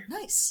either.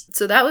 nice.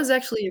 So that was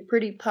actually a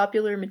pretty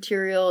popular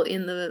material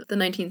in the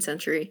 19th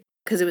century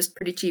because it was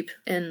pretty cheap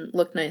and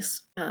looked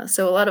nice.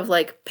 So a lot of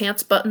like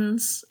pants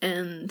buttons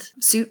and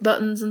suit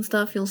buttons and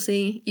stuff you'll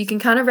see. You can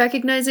kind of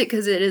recognize it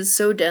because it is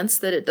so dense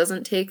that it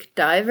doesn't take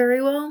dye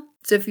very well.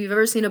 So if you've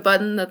ever seen a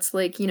button that's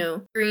like, you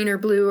know, green or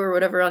blue or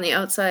whatever on the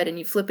outside and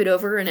you flip it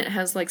over and it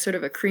has like sort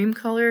of a cream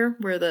color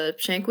where the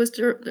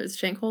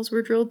shank holes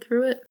were drilled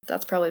through it,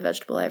 that's probably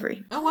vegetable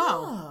ivory. Oh,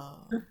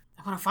 wow. Oh.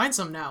 I want to find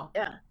some now.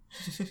 Yeah.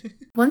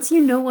 Once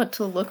you know what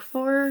to look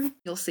for,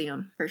 you'll see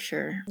them for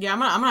sure. Yeah, I'm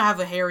gonna have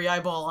a hairy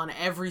eyeball on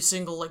every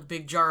single like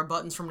big jar of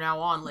buttons from now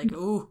on. Like,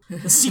 ooh,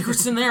 the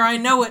secret's in there. I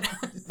know it.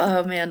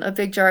 Oh man, a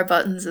big jar of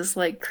buttons is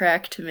like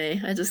crack to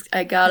me.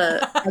 I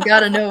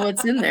gotta know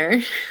what's in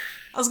there.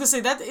 I was gonna say,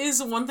 that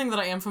is one thing that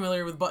I am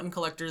familiar with button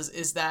collectors,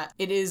 is that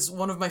it is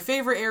one of my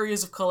favorite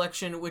areas of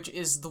collection, which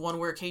is the one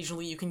where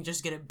occasionally you can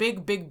just get a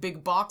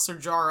big box or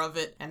jar of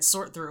it and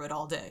sort through it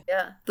all day.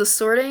 Yeah. The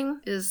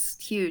sorting is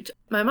huge.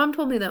 My mom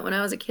told me that when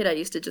I was a kid, I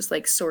used to just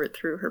like sort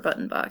through her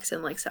button box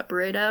and like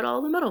separate out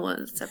all the metal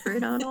ones,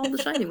 separate out all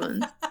the shiny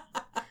ones.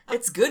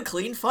 It's good,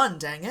 clean fun,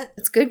 dang it.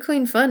 It's good,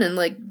 clean fun and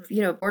like,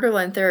 you know,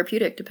 borderline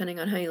therapeutic depending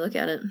on how you look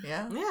at it.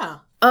 Yeah. Yeah.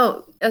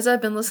 Oh, as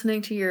I've been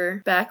listening to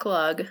your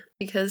backlog,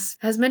 because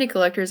as many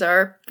collectors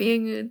are,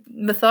 being a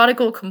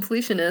methodical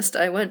completionist,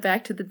 I went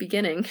back to the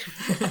beginning.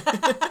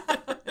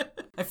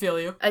 I feel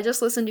you. I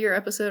just listened to your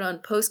episode on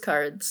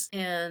postcards,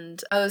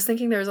 and I was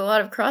thinking there was a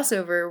lot of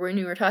crossover when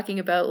you were talking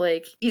about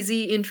like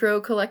easy intro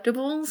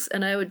collectibles,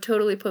 and I would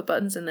totally put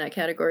buttons in that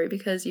category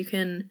because you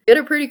can get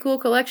a pretty cool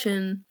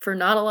collection for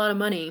not a lot of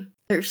money.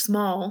 They're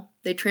small,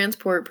 they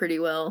transport pretty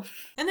well.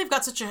 And they've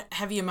got such a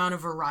heavy amount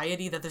of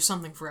variety that there's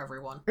something for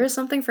everyone. There's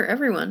something for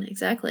everyone,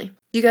 exactly.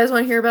 Do you guys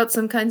want to hear about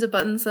some kinds of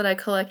buttons that I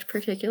collect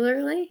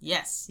particularly?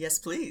 Yes. Yes,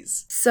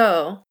 please.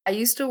 So, I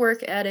used to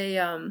work at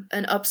an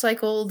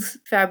upcycled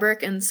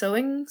fabric and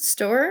sewing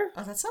store.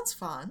 Oh, that sounds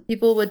fun.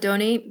 People would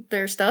donate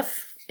their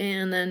stuff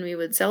and then we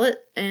would sell it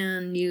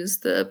and use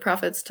the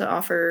profits to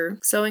offer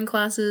sewing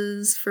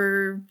classes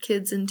for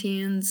kids and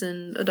teens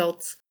and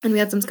adults. And we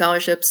had some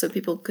scholarships so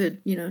people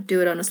could, you know, do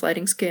it on a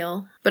sliding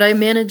scale. But I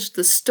managed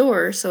the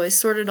store, so I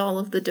sorted all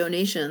of the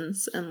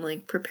donations and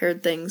like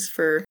prepared things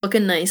for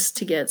looking nice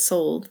to get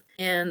sold.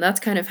 And that's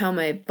kind of how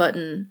my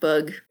button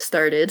bug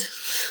started.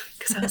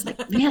 Because I was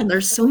like, man,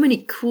 there's so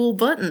many cool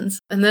buttons.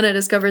 And then I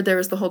discovered there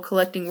was the whole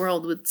collecting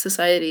world with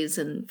societies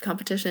and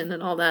competition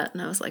and all that.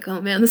 And I was like,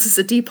 oh man, this is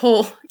a deep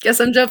hole. Guess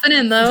I'm jumping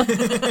in though.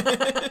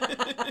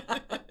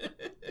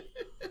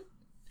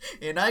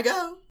 In I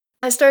go.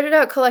 I started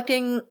out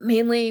collecting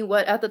mainly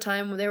what at the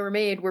time they were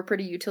made were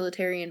pretty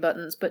utilitarian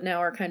buttons, but now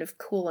are kind of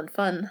cool and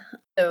fun.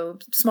 So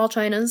small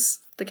chinas,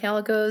 the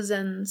calicos,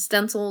 and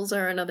stencils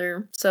are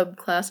another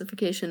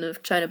sub-classification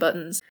of china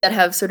buttons that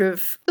have sort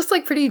of just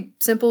like pretty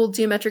simple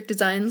geometric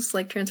designs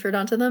like transferred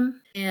onto them.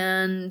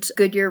 And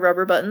Goodyear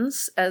rubber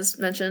buttons, as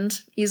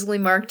mentioned, easily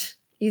marked,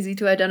 easy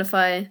to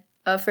identify,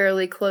 a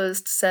fairly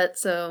closed set,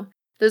 so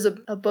there's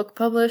a book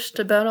published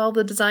about all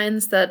the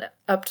designs that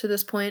up to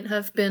this point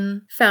have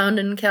been found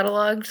and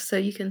cataloged, so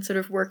you can sort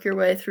of work your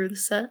way through the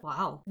set.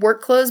 Wow.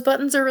 Work clothes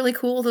buttons are really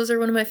cool. Those are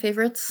one of my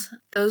favorites.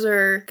 Those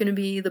are going to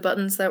be the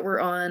buttons that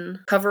were on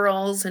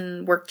coveralls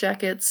and work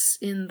jackets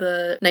in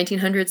the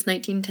 1900s,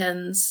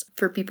 1910s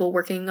for people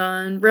working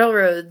on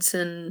railroads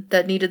and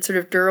that needed sort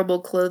of durable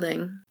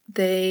clothing.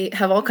 They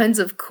have all kinds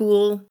of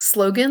cool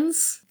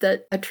slogans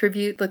that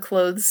attribute the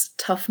clothes'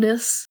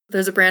 toughness.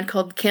 There's a brand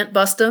called Can't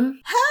Bust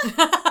 'em.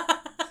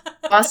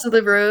 Boss of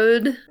the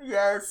Road.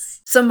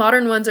 Yes. Some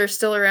modern ones are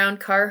still around.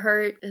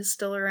 Carhartt is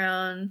still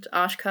around.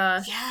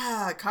 Oshkosh.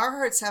 Yeah,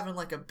 Carhartt's having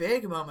like a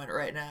big moment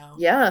right now.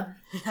 Yeah.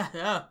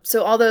 Yeah.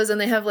 So all those, and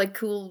they have like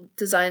cool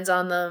designs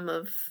on them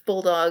of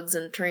bulldogs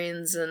and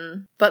trains,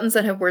 and buttons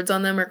that have words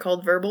on them are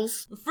called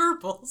verbals.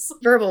 Verbals.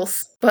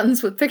 Verbals.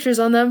 Buttons with pictures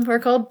on them are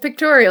called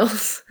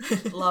pictorials.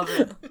 Love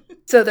it.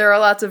 So there are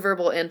lots of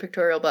verbal and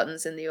pictorial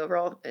buttons in the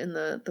overall in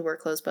the wear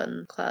clothes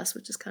button class,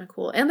 which is kind of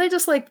cool. And they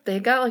just like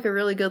they got like a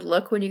really good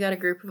look when you got a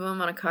group of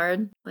them on a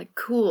card. Like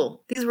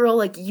cool. These were all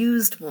like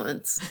used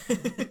ones.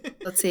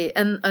 Let's see.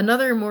 And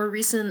another more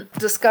recent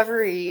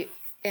discovery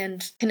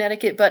and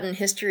Connecticut button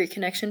history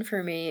connection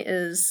for me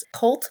is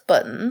Colt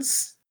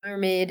buttons. They were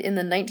made in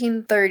the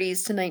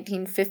 1930s to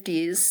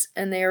 1950s,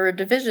 and they are a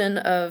division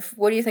of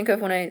what do you think of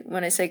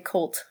when I say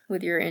Colt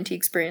with your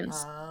antiques brains?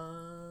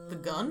 The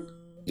gun?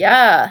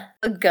 Yeah,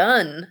 a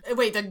gun.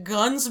 Wait, the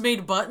guns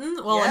made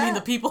buttons? Well, I mean, Yeah.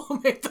 the people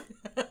who made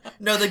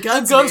No, the the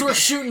guns guns made were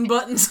shooting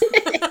buttons.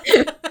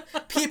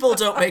 People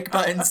don't make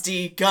buttons,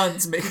 D.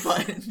 Guns make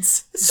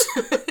buttons.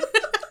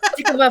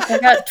 Pick them up. I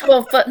got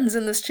 12 buttons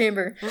in this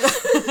chamber.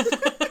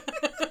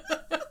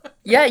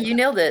 Yeah, you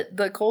nailed it.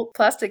 The Colt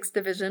Plastics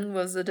division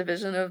was a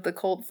division of the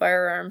Colt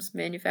Firearms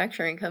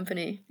Manufacturing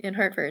Company in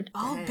Hartford.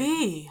 I'll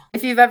be.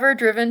 If you've ever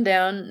driven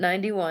down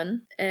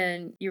 91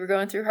 and you were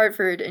going through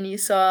Hartford and you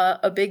saw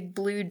a big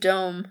blue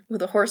dome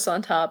with a horse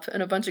on top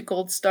and a bunch of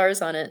gold stars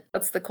on it,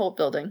 that's the Colt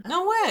building.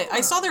 No way.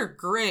 I saw their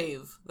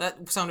grave.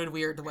 That sounded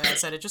weird the way I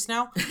said it just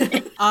now.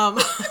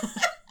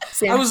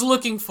 Sam- I was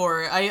looking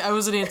for it. I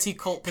was an antique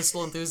Colt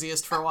pistol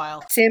enthusiast for a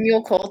while.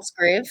 Samuel Colt's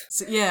grave.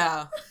 So,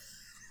 yeah.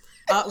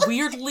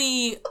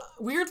 Weirdly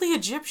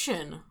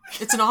Egyptian.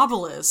 It's an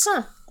obelisk.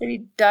 Huh. Did he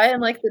die in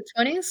like the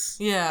 20s?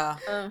 Yeah.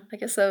 Oh, I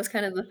guess that was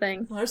kind of the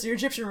thing. Well, there's your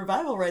Egyptian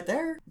revival right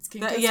there. It's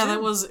King Tut's That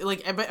tomb. was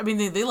like. I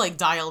mean, they like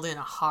dialed in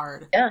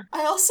hard. Yeah.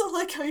 I also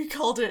like how you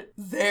called it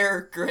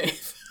their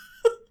grave.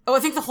 Oh, I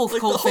think the whole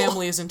Like Colt the whole-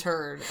 family is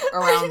interred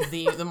around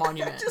the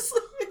monument. Just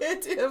like the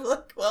idea of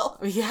like, well,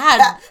 He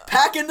had.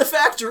 pack in the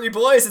factory,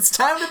 boys. It's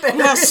time to bury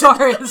Yeah, it.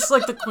 sorry. It's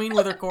like the queen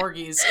with her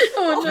corgis.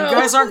 Oh no. You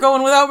guys aren't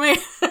going without me.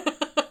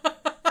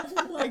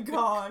 Oh my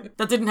god.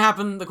 That didn't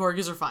happen. The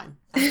corgis are fine.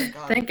 Oh my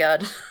god. Thank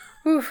God.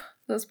 Whew,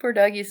 those poor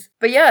doggies.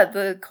 But yeah,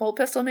 the Colt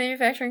Pistol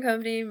Manufacturing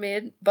Company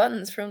made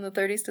buttons from the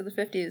 30s to the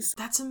 50s.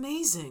 That's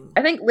amazing.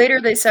 I think later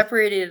they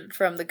separated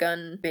from the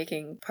gun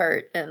making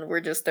part and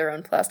were just their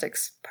own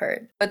plastics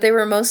part. But they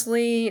were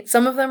mostly,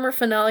 some of them were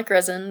phenolic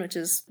resin, which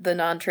is the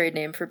non-trade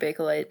name for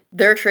Bakelite.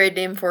 Their trade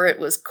name for it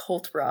was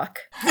Colt Rock.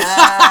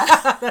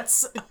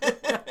 That's.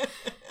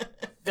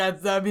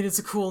 I mean, it's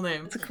a cool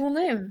name. It's a cool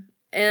name.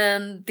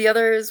 And the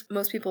others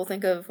most people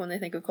think of when they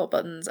think of Colt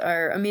buttons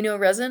are amino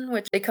resin,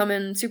 which they come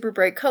in super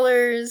bright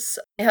colors.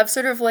 They have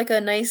sort of like a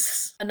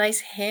nice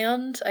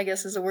hand, I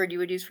guess is a word you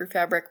would use for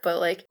fabric, but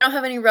like they don't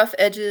have any rough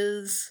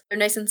edges. They're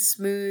nice and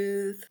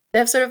smooth. They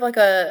have sort of like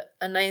a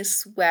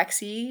nice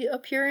waxy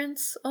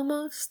appearance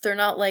almost. They're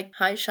not like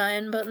high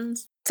shine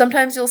buttons.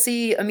 Sometimes you'll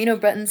see amino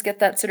buttons get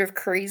that sort of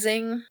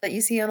crazing that you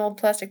see on old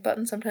plastic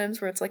buttons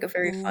sometimes, where it's like a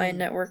very fine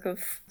network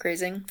of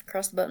crazing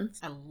across the buttons.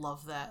 I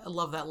love that. I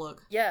love that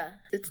look. Yeah,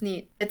 it's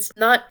neat. It's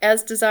not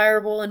as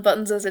desirable in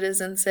buttons as it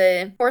is in,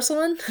 say,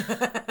 porcelain.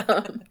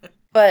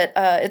 But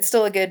it's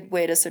still a good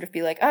way to sort of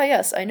be like, ah,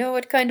 yes, I know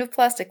what kind of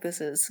plastic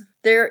this is.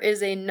 There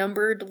is a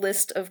numbered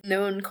list of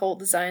known Colt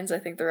designs. I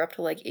think they're up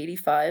to like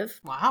 85.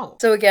 Wow.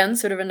 So again,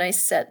 sort of a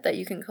nice set that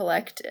you can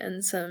collect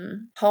and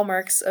some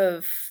hallmarks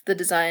of the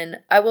design.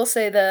 I will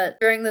say that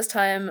during this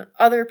time,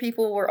 other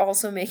people were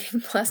also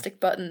making plastic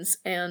buttons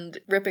and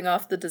ripping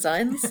off the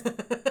designs.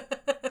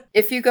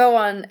 If you go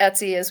on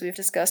Etsy, as we've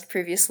discussed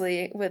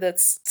previously, with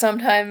its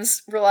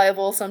sometimes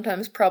reliable,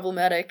 sometimes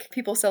problematic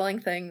people selling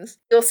things,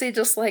 you'll see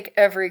just like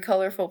every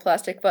colorful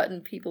plastic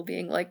button, people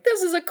being like,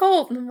 this is a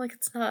Colt! And I'm like,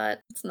 it's not.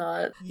 It's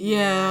not.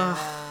 Yeah.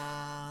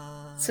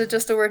 So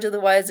just a word to the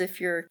wise, if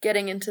you're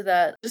getting into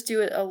that, just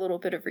do a little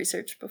bit of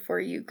research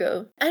before you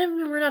go.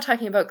 And we're not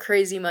talking about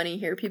crazy money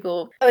here.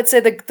 I would say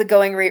the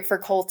going rate for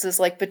Colts is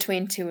like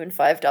between $2 and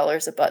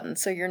 $5 a button.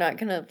 So you're not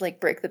gonna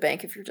like break the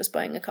bank if you're just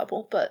buying a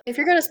couple. But if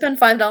you're gonna spend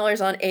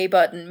 $5 on a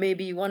button,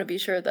 maybe you want to be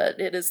sure that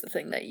it is the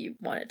thing that you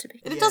want it to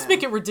be. And it does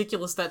make it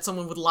ridiculous that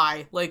someone would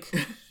lie. Like,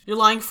 you're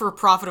lying for a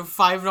profit of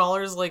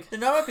 $5. Like, They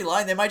might be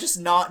lying. They might just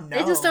not know.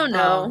 They just don't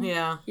know.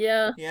 yeah.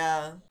 Yeah.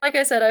 Yeah. Like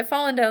I said, I've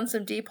fallen down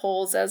some deep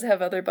holes, as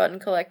have other button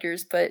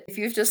collectors, but if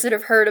you've just sort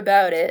of heard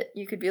about it,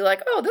 you could be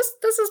like, oh,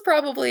 this is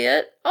probably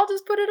it. I'll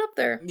just put it up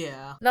there.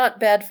 Yeah. Not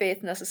bad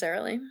faith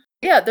necessarily.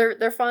 Yeah,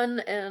 they're fun,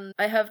 and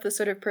I have the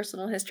sort of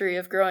personal history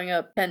of growing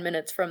up 10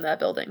 minutes from that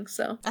building,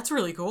 so. That's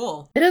really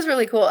cool. It is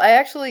really cool. I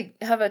actually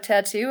have a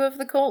tattoo of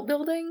the Colt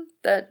building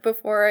that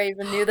before I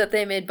even knew that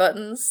they made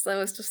buttons, that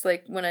was just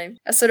like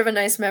a sort of a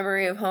nice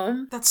memory of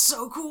home. That's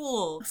so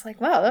cool. It's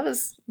like, wow, that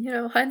was,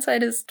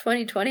 hindsight is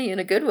 20/20 in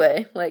a good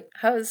way. Like,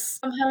 how is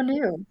somehow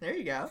new? There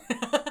you go.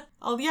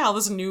 Oh yeah, all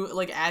this new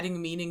like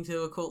adding meaning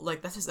to a cool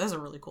like that's a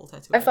really cool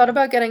tattoo. I thought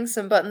about getting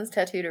some buttons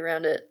tattooed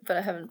around it, but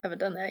I haven't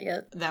done that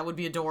yet. that would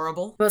be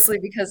adorable. Mostly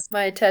because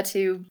my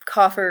tattoo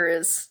coffer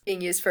is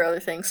being used for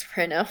other things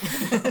right now.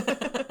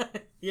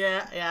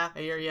 Yeah, I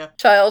hear you.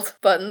 Child,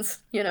 buttons,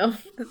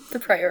 the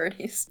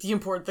priorities. The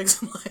important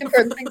things in life.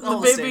 Important things in The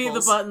life. baby,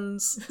 the Staples.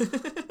 buttons,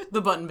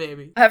 the button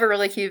baby. I have a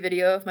really cute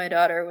video of my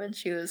daughter when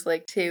she was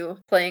like 2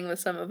 playing with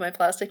some of my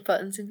plastic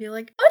buttons and being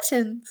like,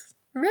 buttons!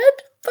 Red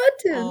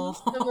buttons!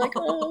 Oh. I'm like,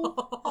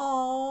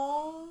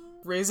 oh. Aww.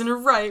 Raising her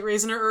right,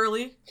 raising her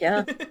early.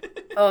 Yeah.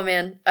 Oh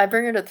man, I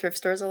bring her to thrift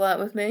stores a lot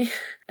with me,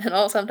 and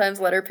I'll sometimes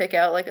let her pick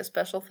out like a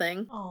special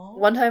thing. Aw.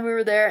 One time we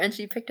were there and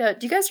she picked out,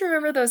 do you guys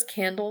remember those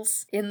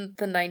candles in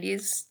the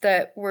 90s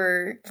that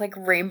were like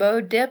rainbow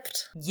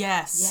dipped?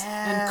 Yes.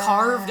 And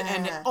carved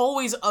and Yeah.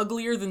 always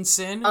uglier than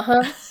sin.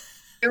 Uh-huh.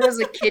 There was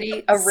a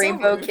kitty, a So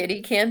rainbow rude.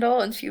 kitty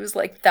candle, and she was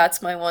like,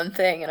 that's my one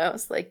thing. And I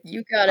was like,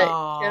 you got it,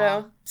 Aw. you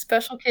know,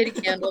 special kitty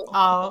candle.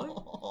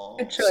 Oh,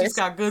 Good she's choice.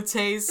 got good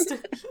taste.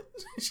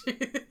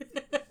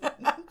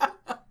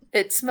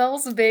 It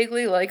smells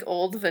vaguely like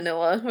old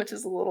vanilla, which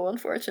is a little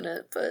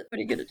unfortunate, but what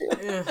are you gonna do?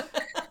 Ugh.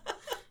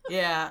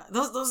 Yeah,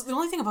 those. The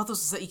only thing about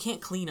those is that you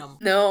can't clean them.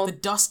 No. The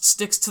dust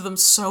sticks to them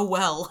so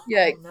well.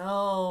 Yeah,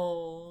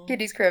 No.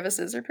 kitty's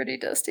crevices are pretty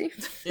dusty.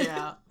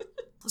 Yeah.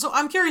 So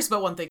I'm curious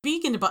about one thing.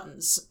 Being into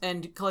buttons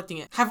and collecting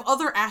it, have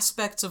other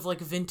aspects of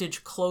like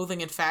vintage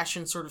clothing and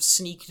fashion sort of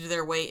sneaked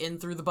their way in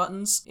through the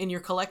buttons in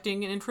your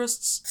collecting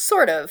interests?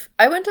 Sort of.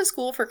 I went to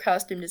school for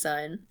costume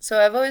design,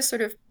 so I've always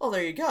sort of Well,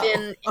 there you go.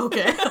 been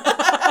Okay.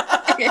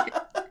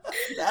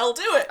 That'll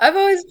do it. I've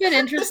always been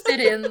interested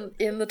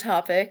in the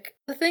topic.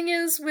 The thing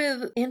is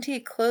with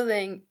antique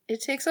clothing,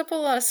 it takes up a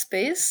lot of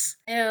space,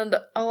 and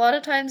a lot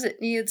of times it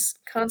needs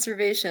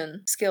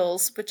conservation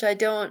skills, which I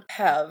don't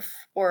have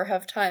or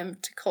have time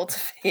to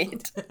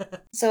cultivate.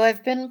 So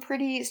I've been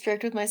pretty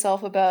strict with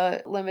myself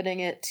about limiting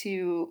it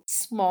to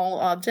small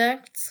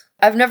objects.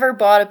 I've never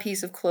bought a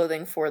piece of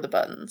clothing for the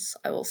buttons,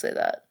 I will say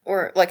that.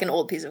 Or like an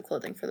old piece of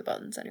clothing for the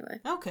buttons anyway.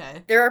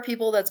 Okay. There are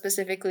people that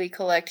specifically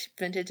collect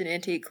vintage and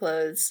antique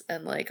clothes,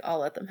 and like I'll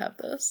let them have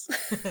those.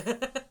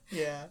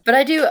 Yeah. But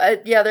I do,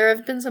 yeah, there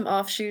have been some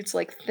offshoots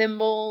like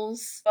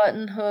thimbles,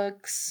 button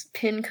hooks,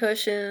 pin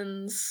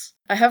cushions.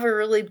 I have a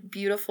really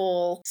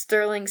beautiful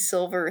sterling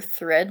silver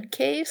thread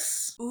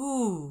case,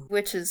 Ooh.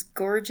 which is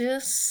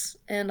gorgeous,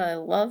 and I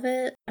love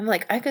it. I'm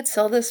like, I could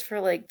sell this for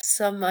like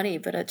some money,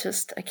 but I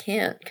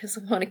can't because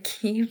I want to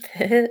keep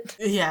it.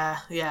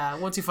 Yeah.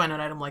 Once you find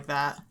an item like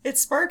that. It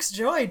sparks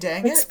joy,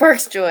 dang It it.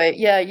 sparks joy.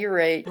 Yeah, you're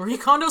right. Marie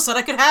Kondo said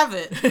I could have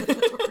it.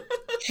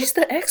 She's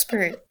the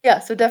expert. Yeah,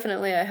 so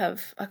definitely I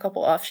have a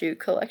couple offshoot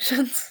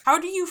collections. How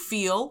do you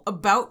feel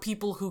about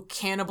people who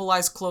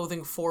cannibalize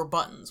clothing for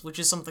buttons, which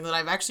is something that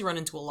I've actually run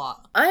into a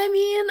lot? I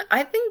mean,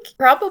 I think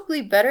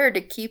probably better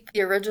to keep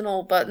the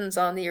original buttons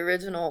on the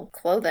original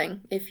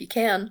clothing if you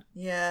can.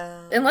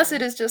 Yeah. Unless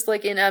it is just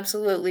like in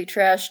absolutely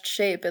trashed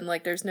shape and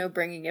like there's no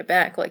bringing it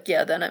back. Like,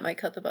 yeah, then I might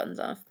cut the buttons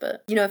off.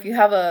 But, you know, if you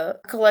have a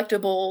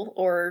collectible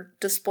or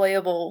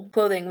displayable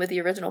clothing with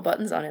the original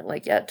buttons on it,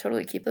 like, yeah,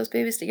 totally keep those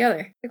babies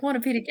together. They want to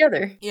be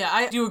together. Yeah,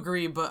 I do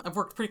agree, but I've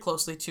worked pretty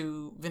closely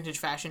to vintage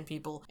fashion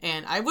people,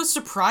 and I was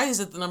surprised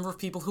at the number of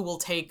people who will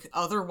take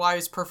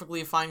otherwise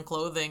perfectly fine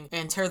clothing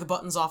and tear the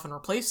buttons off and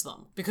replace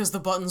them. Because the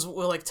buttons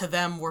were, like, to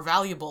them, were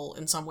valuable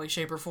in some way,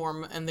 shape, or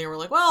form, and they were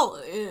like,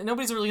 well,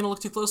 nobody's really gonna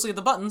look too closely at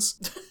the buttons.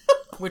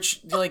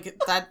 Which, like,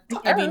 that,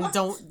 I mean,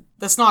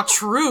 that's not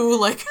true,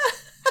 like...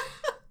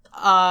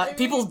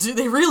 people do,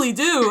 they really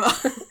do.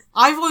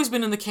 I've always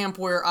been in the camp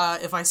where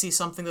if I see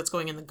something that's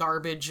going in the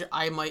garbage,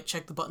 I might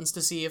check the buttons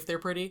to see if they're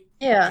pretty.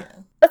 Yeah,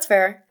 that's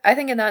fair. I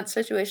think in that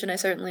situation, I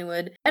certainly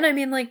would. And I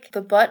mean, like,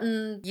 the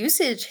button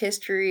usage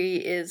history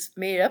is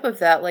made up of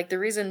that. Like, the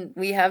reason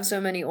we have so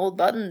many old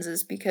buttons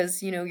is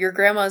because, you know, your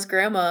grandma's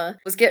grandma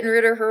was getting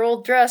rid of her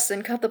old dress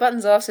and cut the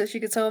buttons off so she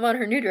could sew them on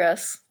her new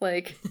dress.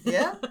 Like,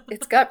 Yeah.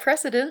 it's got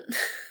precedent.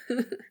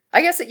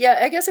 I guess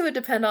it would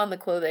depend on the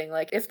clothing.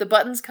 Like, if the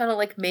buttons kind of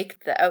like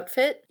make the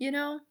outfit, you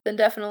know, then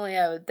definitely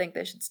I would think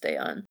they should stay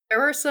on. There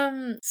were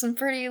some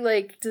pretty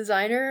like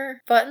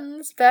designer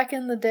buttons back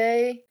in the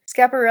day.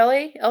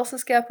 Elsa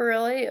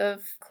Schiaparelli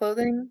of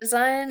clothing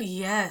design,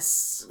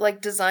 Yes. like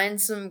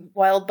designed some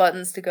wild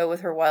buttons to go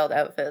with her wild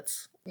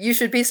outfits. You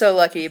should be so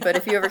lucky, but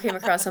if you ever came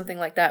across something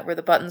like that where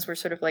the buttons were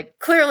sort of like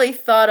clearly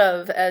thought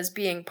of as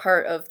being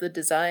part of the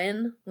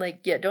design, like,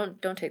 yeah,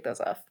 don't take those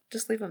off.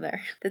 Just leave them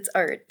there. It's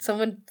art.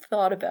 Someone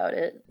thought about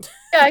it.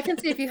 Yeah, I can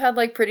see if you had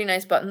like pretty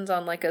nice buttons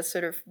on like a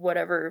sort of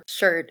whatever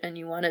shirt and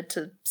you wanted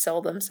to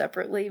sell them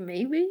separately,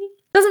 maybe?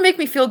 Doesn't make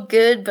me feel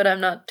good, but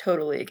I'm not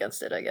totally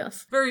against it, I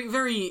guess. Very,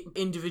 very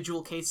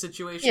individual case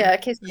situation. Yeah,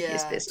 case by case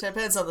Yeah. basis.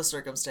 Depends on the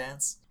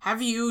circumstance.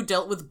 Have you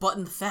dealt with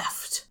button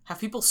theft? Have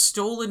people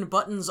stolen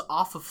buttons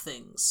off of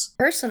things?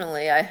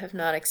 Personally, I have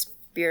not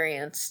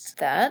experienced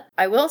that.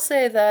 I will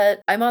say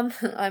that I'm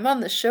on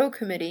the show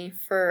committee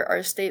for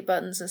our state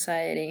button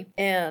society,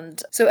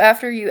 and so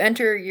after you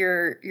enter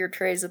your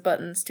trays of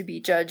buttons to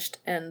be judged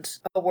and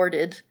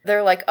awarded,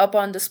 they're like up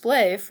on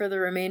display for the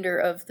remainder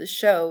of the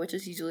show, which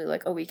is usually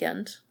like a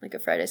weekend, like a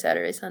Friday,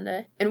 Saturday,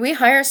 Sunday. And we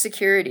hire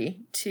security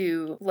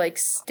to like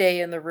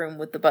stay in the room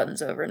with the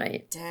buttons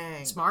overnight.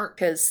 Dang. Smart.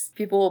 Because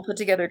people will put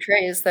together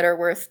trays that are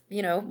worth,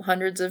 you know,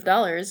 hundreds of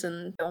dollars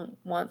and don't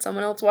want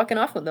someone else walking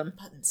off with them.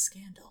 Button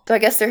scandal. So I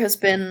guess there has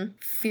been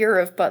fear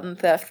of button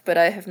theft, but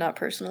I have not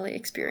personally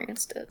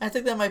experienced it. I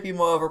think that might be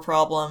more of a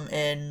problem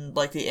in,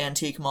 like, the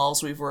antique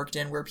malls we've worked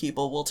in, where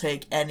people will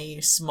take any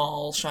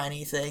small,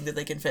 shiny thing that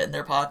they can fit in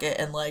their pocket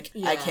and, like,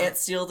 I can't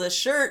steal this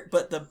shirt,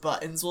 but the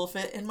buttons will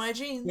fit in my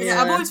jeans.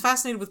 Yeah, I'm always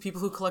fascinated with people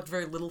who collect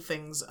very little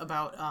things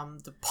about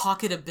the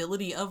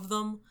pocketability of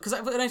them. Because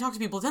when I talk to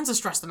people, it tends to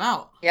stress them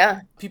out.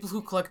 Yeah. People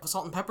who collect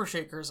salt and pepper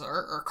shakers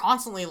are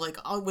constantly, like,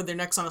 with their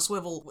necks on a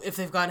swivel if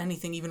they've got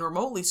anything even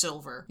remotely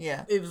silver.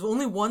 Yeah. It was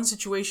only one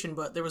situation,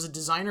 but there was a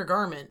designer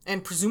garment,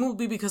 and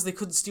presumably because they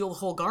couldn't steal the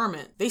whole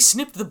garment, they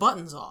snipped the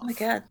buttons off. Oh my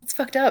god, it's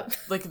fucked up.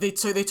 Like, they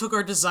took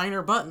our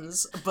designer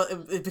buttons,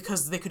 but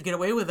because they could get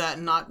away with that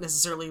and not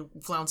necessarily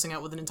flouncing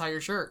out with an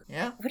entire shirt.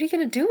 Yeah. What are you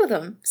gonna do with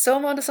them? Sew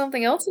them onto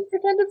something else and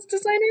pretend it's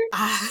designer?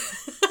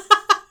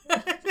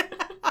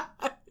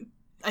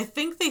 I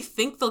think they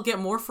think they'll get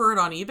more for it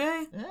on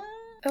eBay.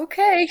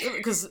 Okay.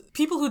 Because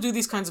people who do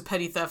these kinds of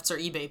petty thefts are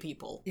eBay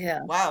people.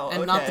 Yeah. Wow.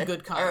 And not the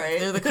good kind. All right.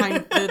 They're the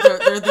kind. They're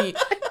the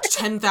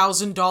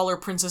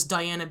 $10,000 Princess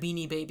Diana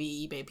Beanie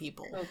Baby eBay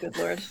people. Oh, good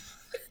lord.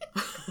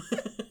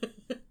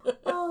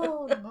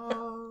 Oh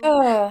no.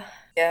 Oh,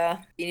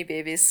 yeah. Beanie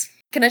Babies.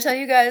 Can I tell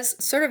you guys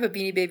sort of a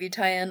Beanie Baby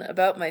tie-in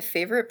about my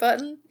favorite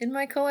button in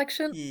my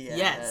collection?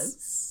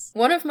 Yes.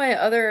 One of my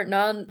other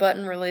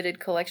non-button related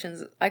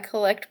collections, I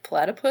collect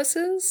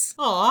platypuses.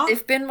 Aww.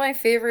 They've been my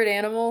favorite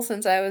animal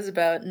since I was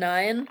about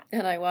 9,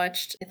 and I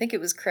watched, I think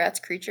it was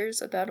Kratz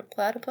Creatures about a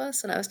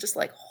platypus, and I was just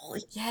like,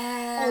 holy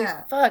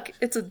fuck,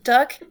 it's a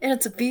duck, and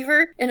it's a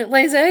beaver, and it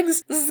lays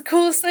eggs? This is the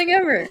coolest thing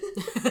ever!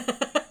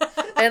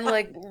 And,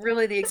 like,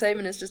 really the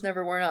excitement is just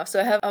never worn off.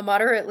 So I have a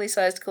moderately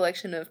sized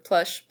collection of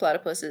plush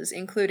platypuses,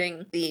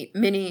 including the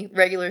mini,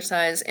 regular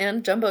size,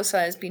 and jumbo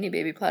size Beanie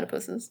Baby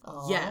platypuses.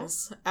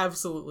 Yes,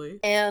 absolutely.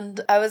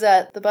 And I was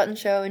at the Button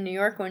Show in New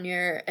York one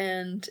year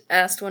and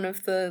asked one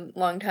of the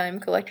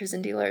longtime collectors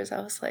and dealers, I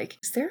was like,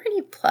 is there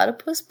any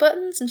platypus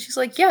buttons? And she's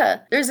like,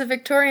 yeah, there's a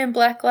Victorian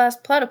black glass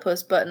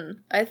platypus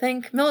button. I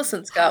think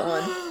Millicent's got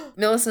one.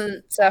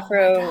 Millicent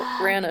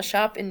Safro ran a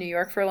shop in New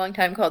York for a long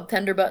time called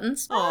Tender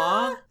Buttons.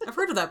 Aw, I've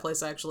heard of that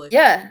place, actually.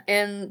 Yeah,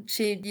 and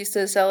she used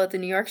to sell at the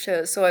New York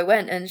shows, so I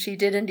went, and she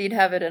did indeed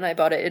have it, and I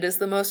bought it. It is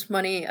the most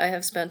money I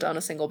have spent on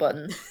a single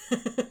button.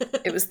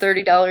 It was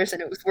 $30,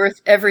 and it was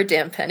worth every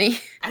damn penny.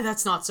 And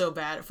that's not so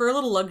bad. For a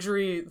little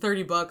luxury,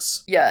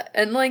 $30. Yeah,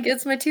 and, like,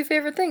 it's my two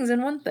favorite things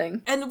in one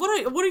thing. And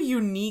what a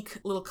unique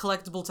little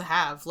collectible to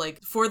have.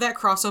 Like, for that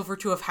crossover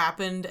to have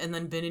happened and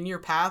then been in your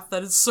path,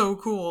 that is so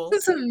cool.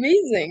 It's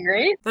amazing,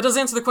 right? That does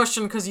answer the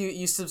question, because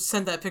you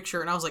sent that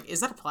picture, and I was like,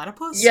 is that a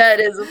platypus? Yeah, it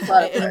is a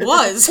platypus. It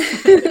was.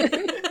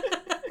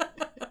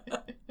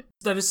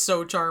 That is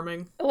so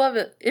charming. I love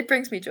it. It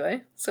brings me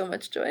joy. So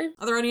much joy.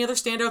 Are there any other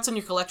standouts in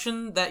your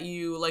collection that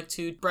you like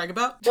to brag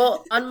about?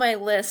 Well, on my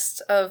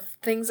list of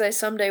things I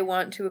someday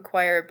want to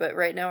acquire, but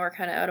right now are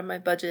kind of out of my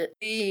budget,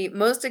 the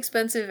most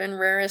expensive and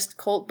rarest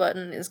Colt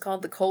button is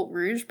called the Colt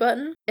Rouge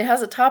button. It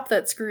has a top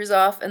that screws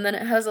off, and then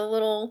it has a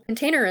little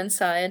container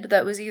inside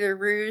that was either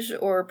rouge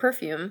or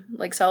perfume,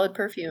 like solid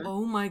perfume.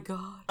 Oh my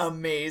god.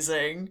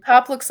 Amazing.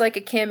 Top looks like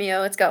a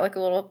cameo. It's got like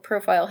a little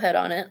profile head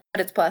on it,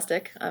 but it's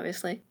plastic,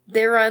 obviously.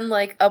 They run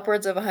like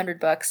upwards of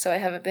 $100, so I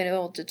haven't been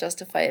able to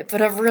justify it,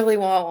 but I really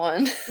want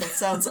one. That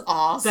sounds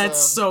awesome.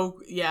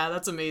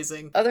 That's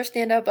amazing. Other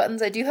standout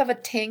buttons, I do have a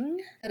Ting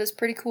that is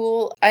pretty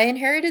cool. I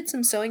inherited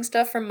some sewing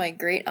stuff from my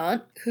great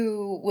aunt,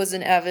 who was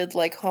an avid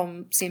like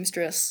home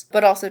seamstress,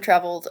 but also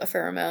traveled a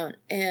fair amount.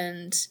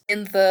 And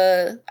in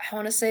the, I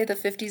want to say the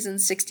 50s and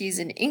 60s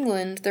in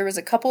England, there was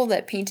a couple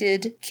that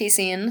painted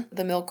casein,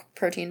 the milk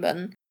protein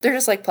button. They're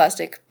just like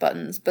plastic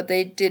buttons, but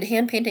they did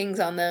hand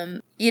paintings on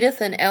them. Edith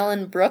and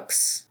Alan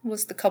Brooks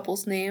was the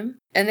couple's name.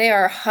 And they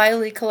are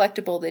highly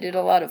collectible. They did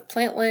a lot of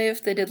plant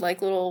life. They did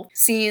like little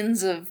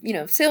scenes of,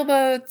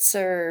 sailboats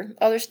or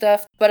other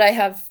stuff. But I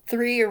have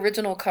 3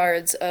 original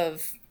cards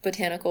of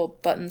botanical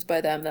buttons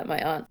by them that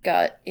my aunt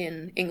got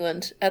in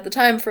England at the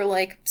time for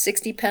like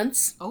 60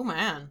 pence. Oh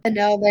man. And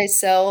now they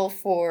sell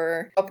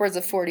for upwards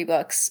of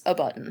 $40 a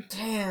button.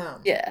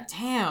 Damn. Yeah.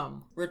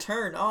 Damn.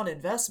 Return on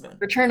investment.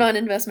 Return on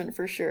investment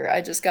for sure.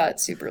 I just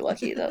got super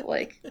lucky that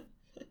like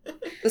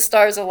the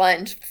stars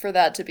aligned for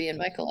that to be in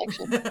my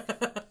collection.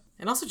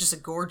 And also just a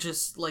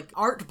gorgeous, like,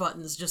 art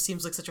buttons just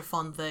seems like such a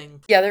fun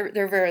thing. Yeah,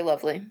 they're very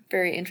lovely.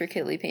 Very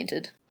intricately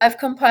painted. I've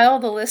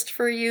compiled a list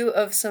for you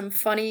of some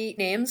funny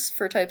names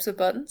for types of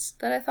buttons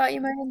that I thought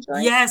you might enjoy.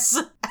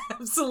 Yes!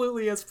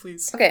 Absolutely, yes,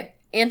 please. Okay,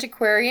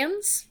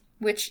 antiquarians,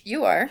 which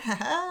you are.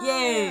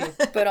 Yay!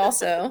 But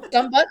also,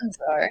 some buttons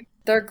are.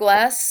 They're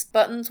glass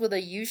buttons with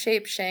a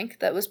U-shaped shank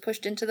that was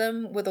pushed into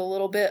them with a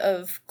little bit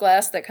of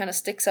glass that kind of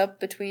sticks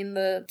up between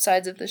the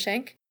sides of the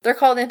shank. They're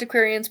called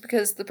antiquarians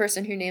because the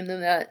person who named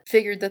them that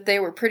figured that they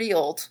were pretty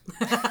old.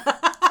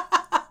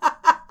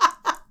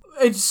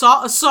 A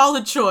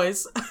solid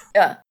choice.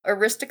 Yeah.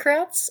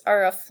 Aristocrats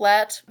are a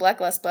flat black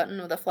glass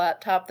button with a flat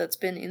top that's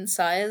been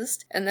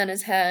incised and then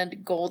has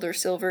had gold or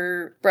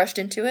silver brushed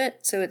into it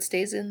so it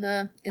stays in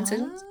the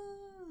incisions.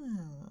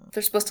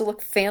 They're supposed to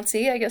look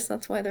fancy. I guess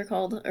that's why they're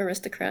called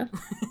aristocrat.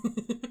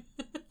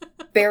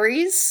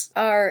 Berries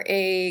are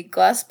a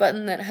glass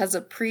button that has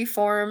a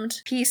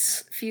preformed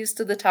piece fused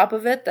to the top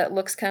of it that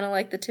looks kind of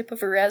like the tip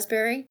of a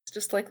raspberry. It's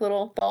just like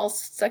little balls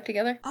stuck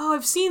together. Oh,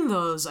 I've seen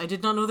those. I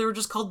did not know they were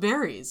just called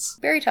berries.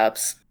 Berry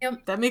tops.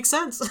 Yep. That makes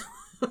sense.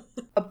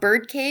 A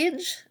bird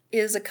cage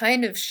is a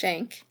kind of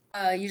shank,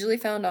 usually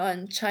found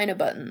on china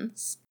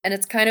buttons. And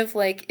it's kind of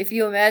like if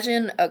you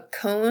imagine a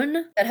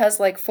cone that has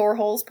like 4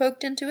 holes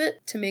poked into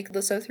it to make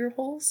the sew-through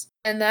holes.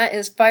 And that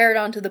is fired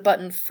onto the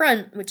button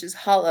front, which is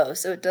hollow,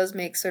 so it does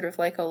make sort of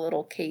like a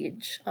little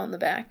cage on the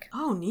back.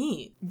 Oh,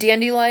 neat.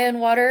 Dandelion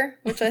water,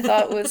 which I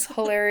thought was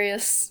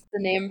hilarious. The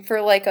name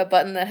for like a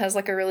button that has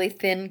like a really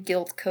thin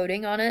gilt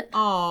coating on it.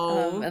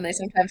 Oh. And they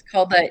sometimes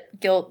called that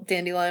gilt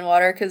dandelion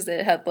water because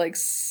it had like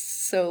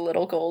so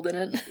little gold in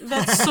it.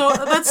 That's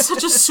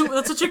such a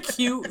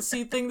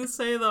cutesy thing to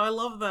say though. I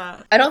love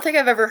that. I don't think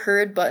I've ever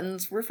heard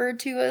buttons referred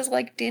to as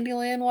like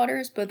dandelion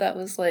waters, but that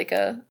was like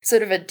a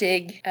sort of a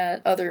dig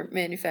at other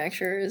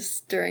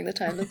manufacturers during the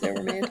time that they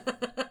were made.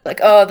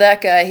 Like, oh,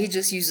 that guy, he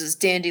just uses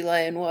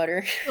dandelion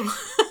water.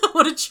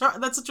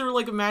 That's such a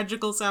like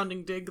magical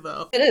sounding dig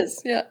though. It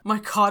is, yeah. My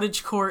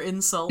cottagecore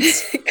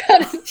insults.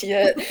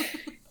 Yeah,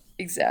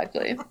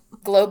 exactly.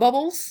 Glow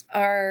bubbles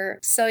are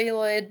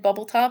celluloid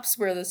bubble tops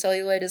where the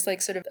celluloid is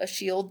like sort of a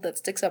shield that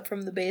sticks up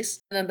from the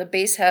base. And then the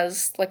base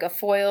has like a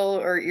foil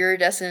or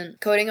iridescent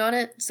coating on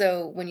it.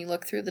 So when you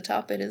look through the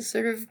top, it is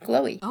sort of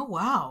glowy. Oh,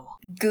 wow.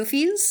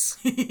 Goofies.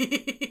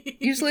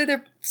 Usually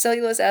they're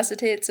cellulose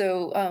acetate,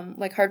 so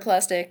like hard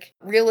plastic.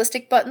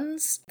 Realistic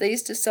buttons, they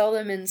used to sell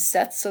them in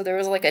sets, so there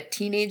was like a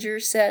teenager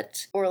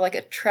set or like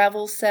a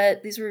travel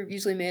set. These were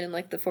usually made in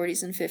like the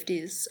 40s and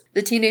 50s.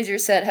 The teenager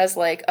set has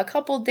like a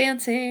couple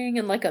dancing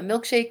and like a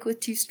milkshake with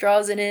 2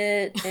 straws in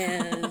it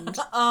and...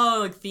 Oh,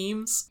 like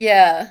themes?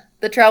 Yeah.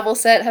 The travel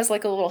set has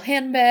like a little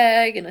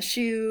handbag and a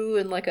shoe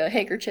and like a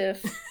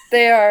handkerchief.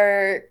 They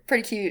are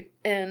pretty cute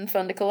and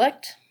fun to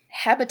collect.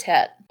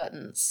 Habitat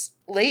buttons.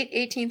 Late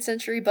 18th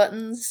century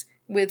buttons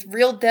with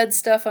real dead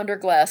stuff under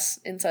glass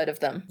inside of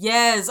them.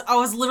 Yes, I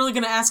was literally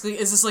gonna ask, like,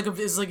 is this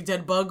like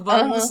dead bug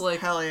buttons? Like,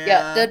 Hell yeah.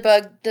 Yeah, dead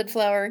bug, dead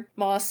flower,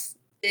 moss.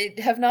 They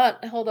have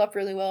not held up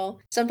really well.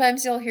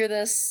 Sometimes you'll hear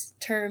this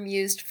term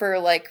used for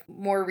like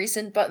more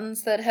recent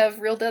buttons that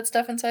have real dead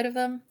stuff inside of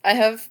them. I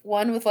have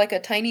one with like a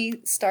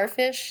tiny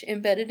starfish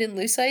embedded in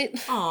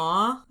lucite.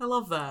 aw, I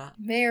love that.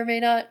 May or may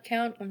not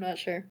count, I'm not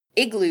sure.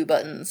 Igloo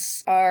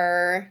buttons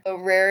are the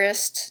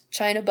rarest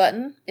china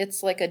button.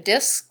 It's like a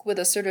disc with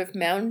a sort of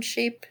mound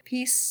shape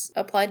piece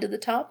applied to the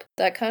top.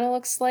 That kind of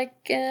looks like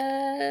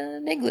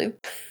an igloo,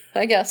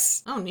 I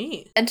guess. Oh,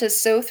 neat. And to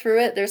sew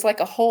through it, there's like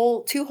a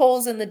hole, 2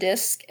 holes in the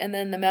disc, and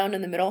then the mound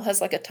in the middle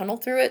has like a tunnel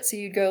through it. So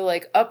you go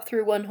like up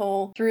through one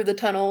hole, through the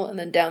tunnel, and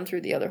then down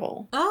through the other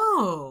hole.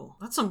 Oh,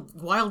 that's some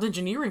wild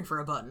engineering for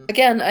a button.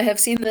 Again, I have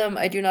seen them.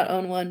 I do not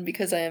own one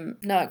because I am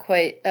not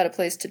quite at a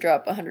place to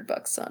drop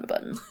 $100 on a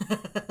button.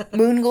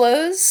 Moon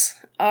glows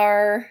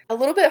are a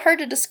little bit hard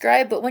to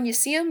describe, but when you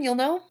see them, you'll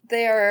know.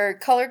 They are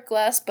colored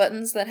glass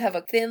buttons that have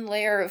a thin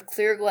layer of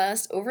clear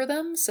glass over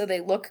them, so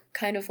they look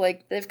kind of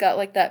like they've got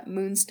like that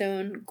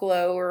moonstone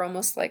glow, or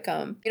almost like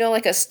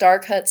like a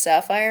star-cut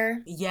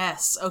sapphire.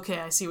 Yes, okay,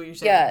 I see what you're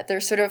saying. Yeah,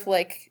 they're sort of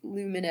like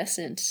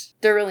luminescent.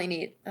 They're really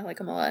neat. I like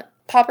them a lot.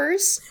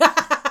 Poppers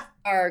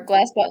are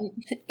glass button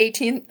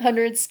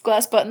 1800s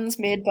glass buttons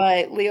made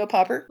by Leo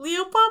Popper.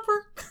 Leo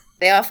Popper.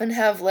 They often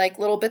have like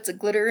little bits of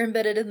glitter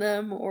embedded in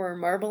them or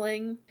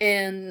marbling,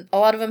 and a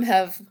lot of them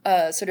have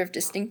a sort of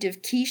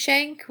distinctive key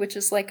shank, which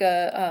is like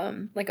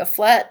a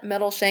flat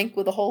metal shank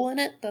with a hole in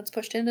it that's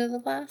pushed into the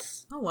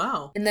glass. Oh,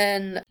 wow. And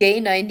then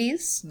gay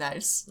 90s.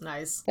 Nice.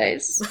 Nice.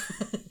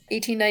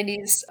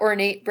 1890s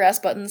ornate brass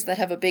buttons that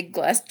have a big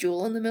glass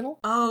jewel in the middle.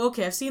 Oh,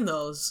 okay, I've seen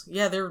those.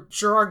 Yeah, there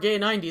sure are gay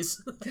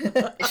 90s.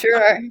 They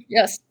sure are.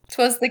 Yes.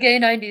 'Twas the gay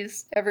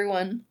 90s.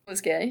 Everyone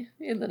was gay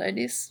in the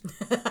 90s.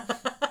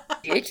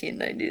 The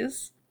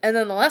 1890s. And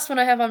then the last one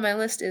I have on my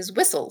list is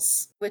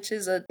whistles, which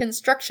is a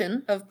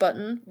construction of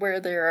button where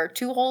there are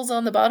 2 holes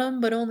on the bottom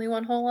but only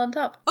 1 hole on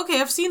top. Okay,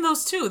 I've seen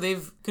those too.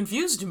 They've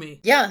confused me.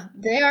 Yeah,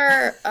 they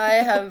are. I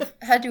have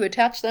had to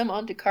attach them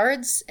onto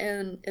cards,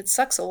 and it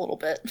sucks a little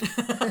bit.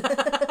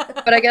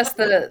 But I guess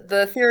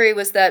the theory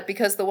was that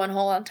because the 1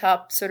 hole on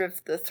top, sort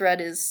of the thread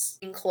is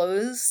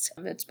enclosed,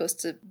 it's supposed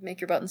to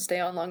make your button stay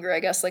on longer, I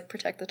guess, like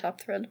protect the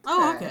top thread.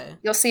 Oh, okay.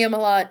 You'll see them a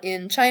lot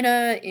in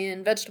china,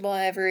 in vegetable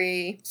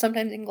ivory,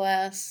 sometimes in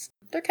glass.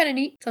 They're kind of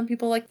neat. Some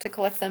people like to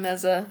collect them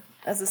as a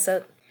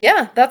set.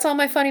 Yeah, that's all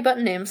my funny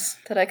button names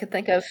that I could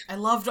think of. I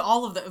loved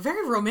all of them.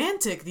 Very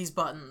romantic, these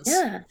buttons.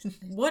 Yeah.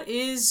 What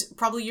is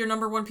probably your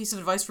number 1 piece of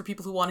advice for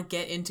people who want to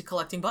get into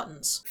collecting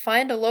buttons?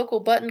 Find a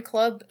local button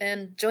club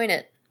and join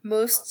it.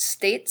 Most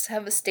states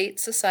have a state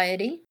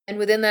society, and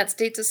within that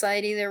state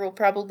society there will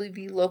probably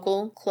be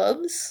local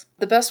clubs.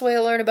 The best way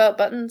to learn about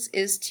buttons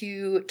is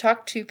to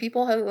talk to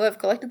people who have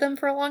collected them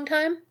for a long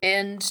time,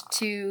 and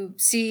to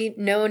see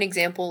known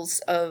examples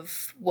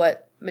of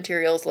what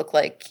materials look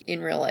like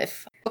in real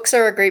life. Books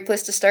are a great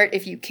place to start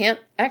if you can't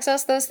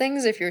access those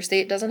things, if your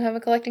state doesn't have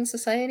a collecting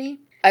society.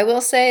 I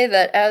will say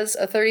that as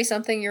a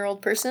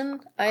 30-something-year-old person,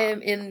 I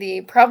am in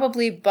the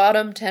probably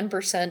bottom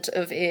 10%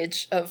 of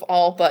age of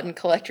all button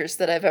collectors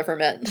that I've ever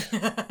met.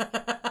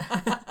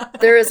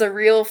 There is a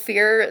real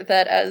fear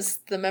that as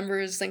the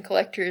members and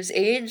collectors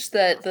age,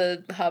 that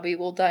the hobby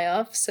will die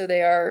off, so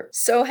they are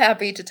so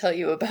happy to tell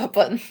you about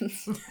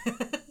buttons.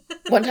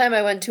 One time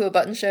I went to a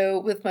button show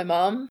with my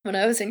mom when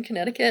I was in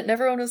Connecticut, and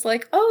everyone was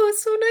like, "Oh,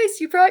 it's so nice,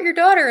 you brought your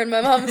daughter." And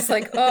my mom was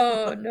like,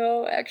 "Oh,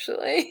 no,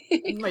 actually."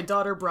 My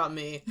daughter brought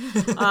me.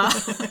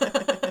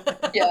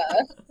 Yeah.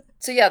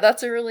 So yeah,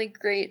 that's a really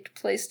great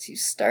place to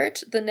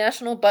start. The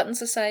National Button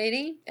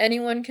Society,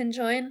 anyone can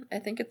join. I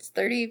think it's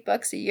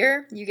 $30 a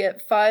year. You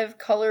get 5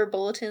 color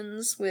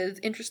bulletins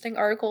with interesting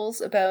articles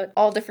about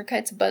all different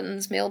kinds of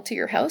buttons mailed to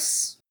your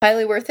house.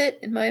 Highly worth it,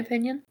 in my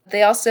opinion.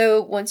 They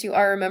also, once you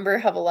are a member,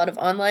 have a lot of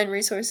online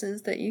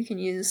resources that you can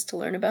use to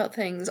learn about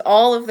things.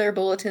 All of their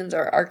bulletins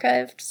are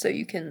archived, so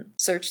you can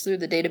search through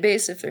the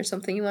database if there's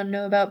something you want to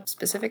know about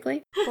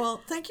specifically.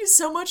 Well, thank you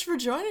so much for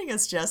joining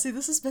us, Jessie.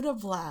 This has been a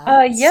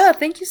blast. Yeah,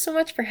 thank you so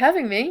much for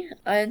having me.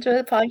 I enjoy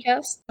the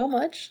podcast so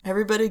much.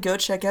 Everybody go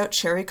check out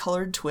Cherry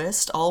Colored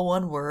Twist, all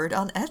one word,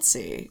 on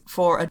Etsy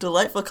for a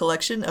delightful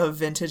collection of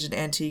vintage and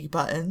antique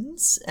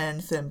buttons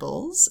and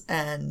thimbles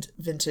and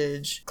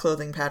vintage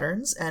clothing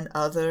patterns and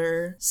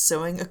other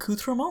sewing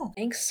accoutrements.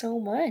 Thanks so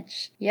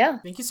much. Yeah.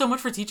 Thank you so much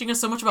for teaching us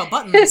so much about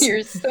buttons.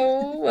 You're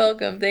so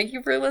welcome. Thank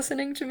you for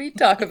listening to me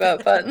talk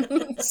about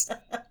buttons.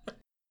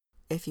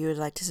 If you would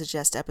like to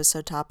suggest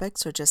episode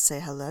topics or just say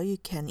hello, you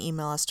can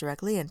email us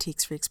directly,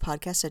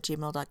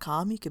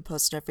 antiquesfreakspodcast@gmail.com. You can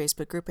post in our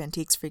Facebook group,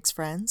 Antiques Freaks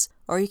Friends,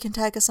 or you can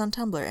tag us on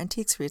Tumblr,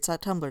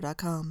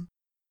 antiquesfreaks.tumblr.com.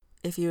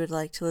 If you would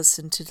like to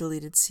listen to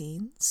deleted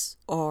scenes,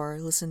 or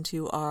listen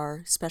to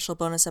our special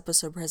bonus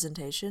episode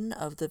presentation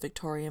of the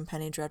Victorian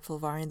Penny Dreadful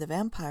Varney the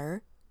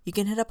Vampire, you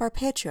can hit up our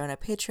Patreon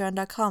at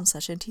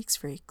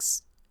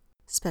patreon.com/antiquesfreaks.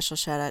 Special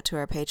shout out to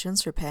our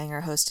patrons for paying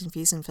our hosting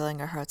fees and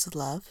filling our hearts with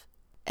love.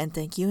 And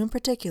thank you in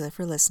particular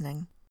for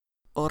listening.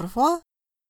 Au revoir!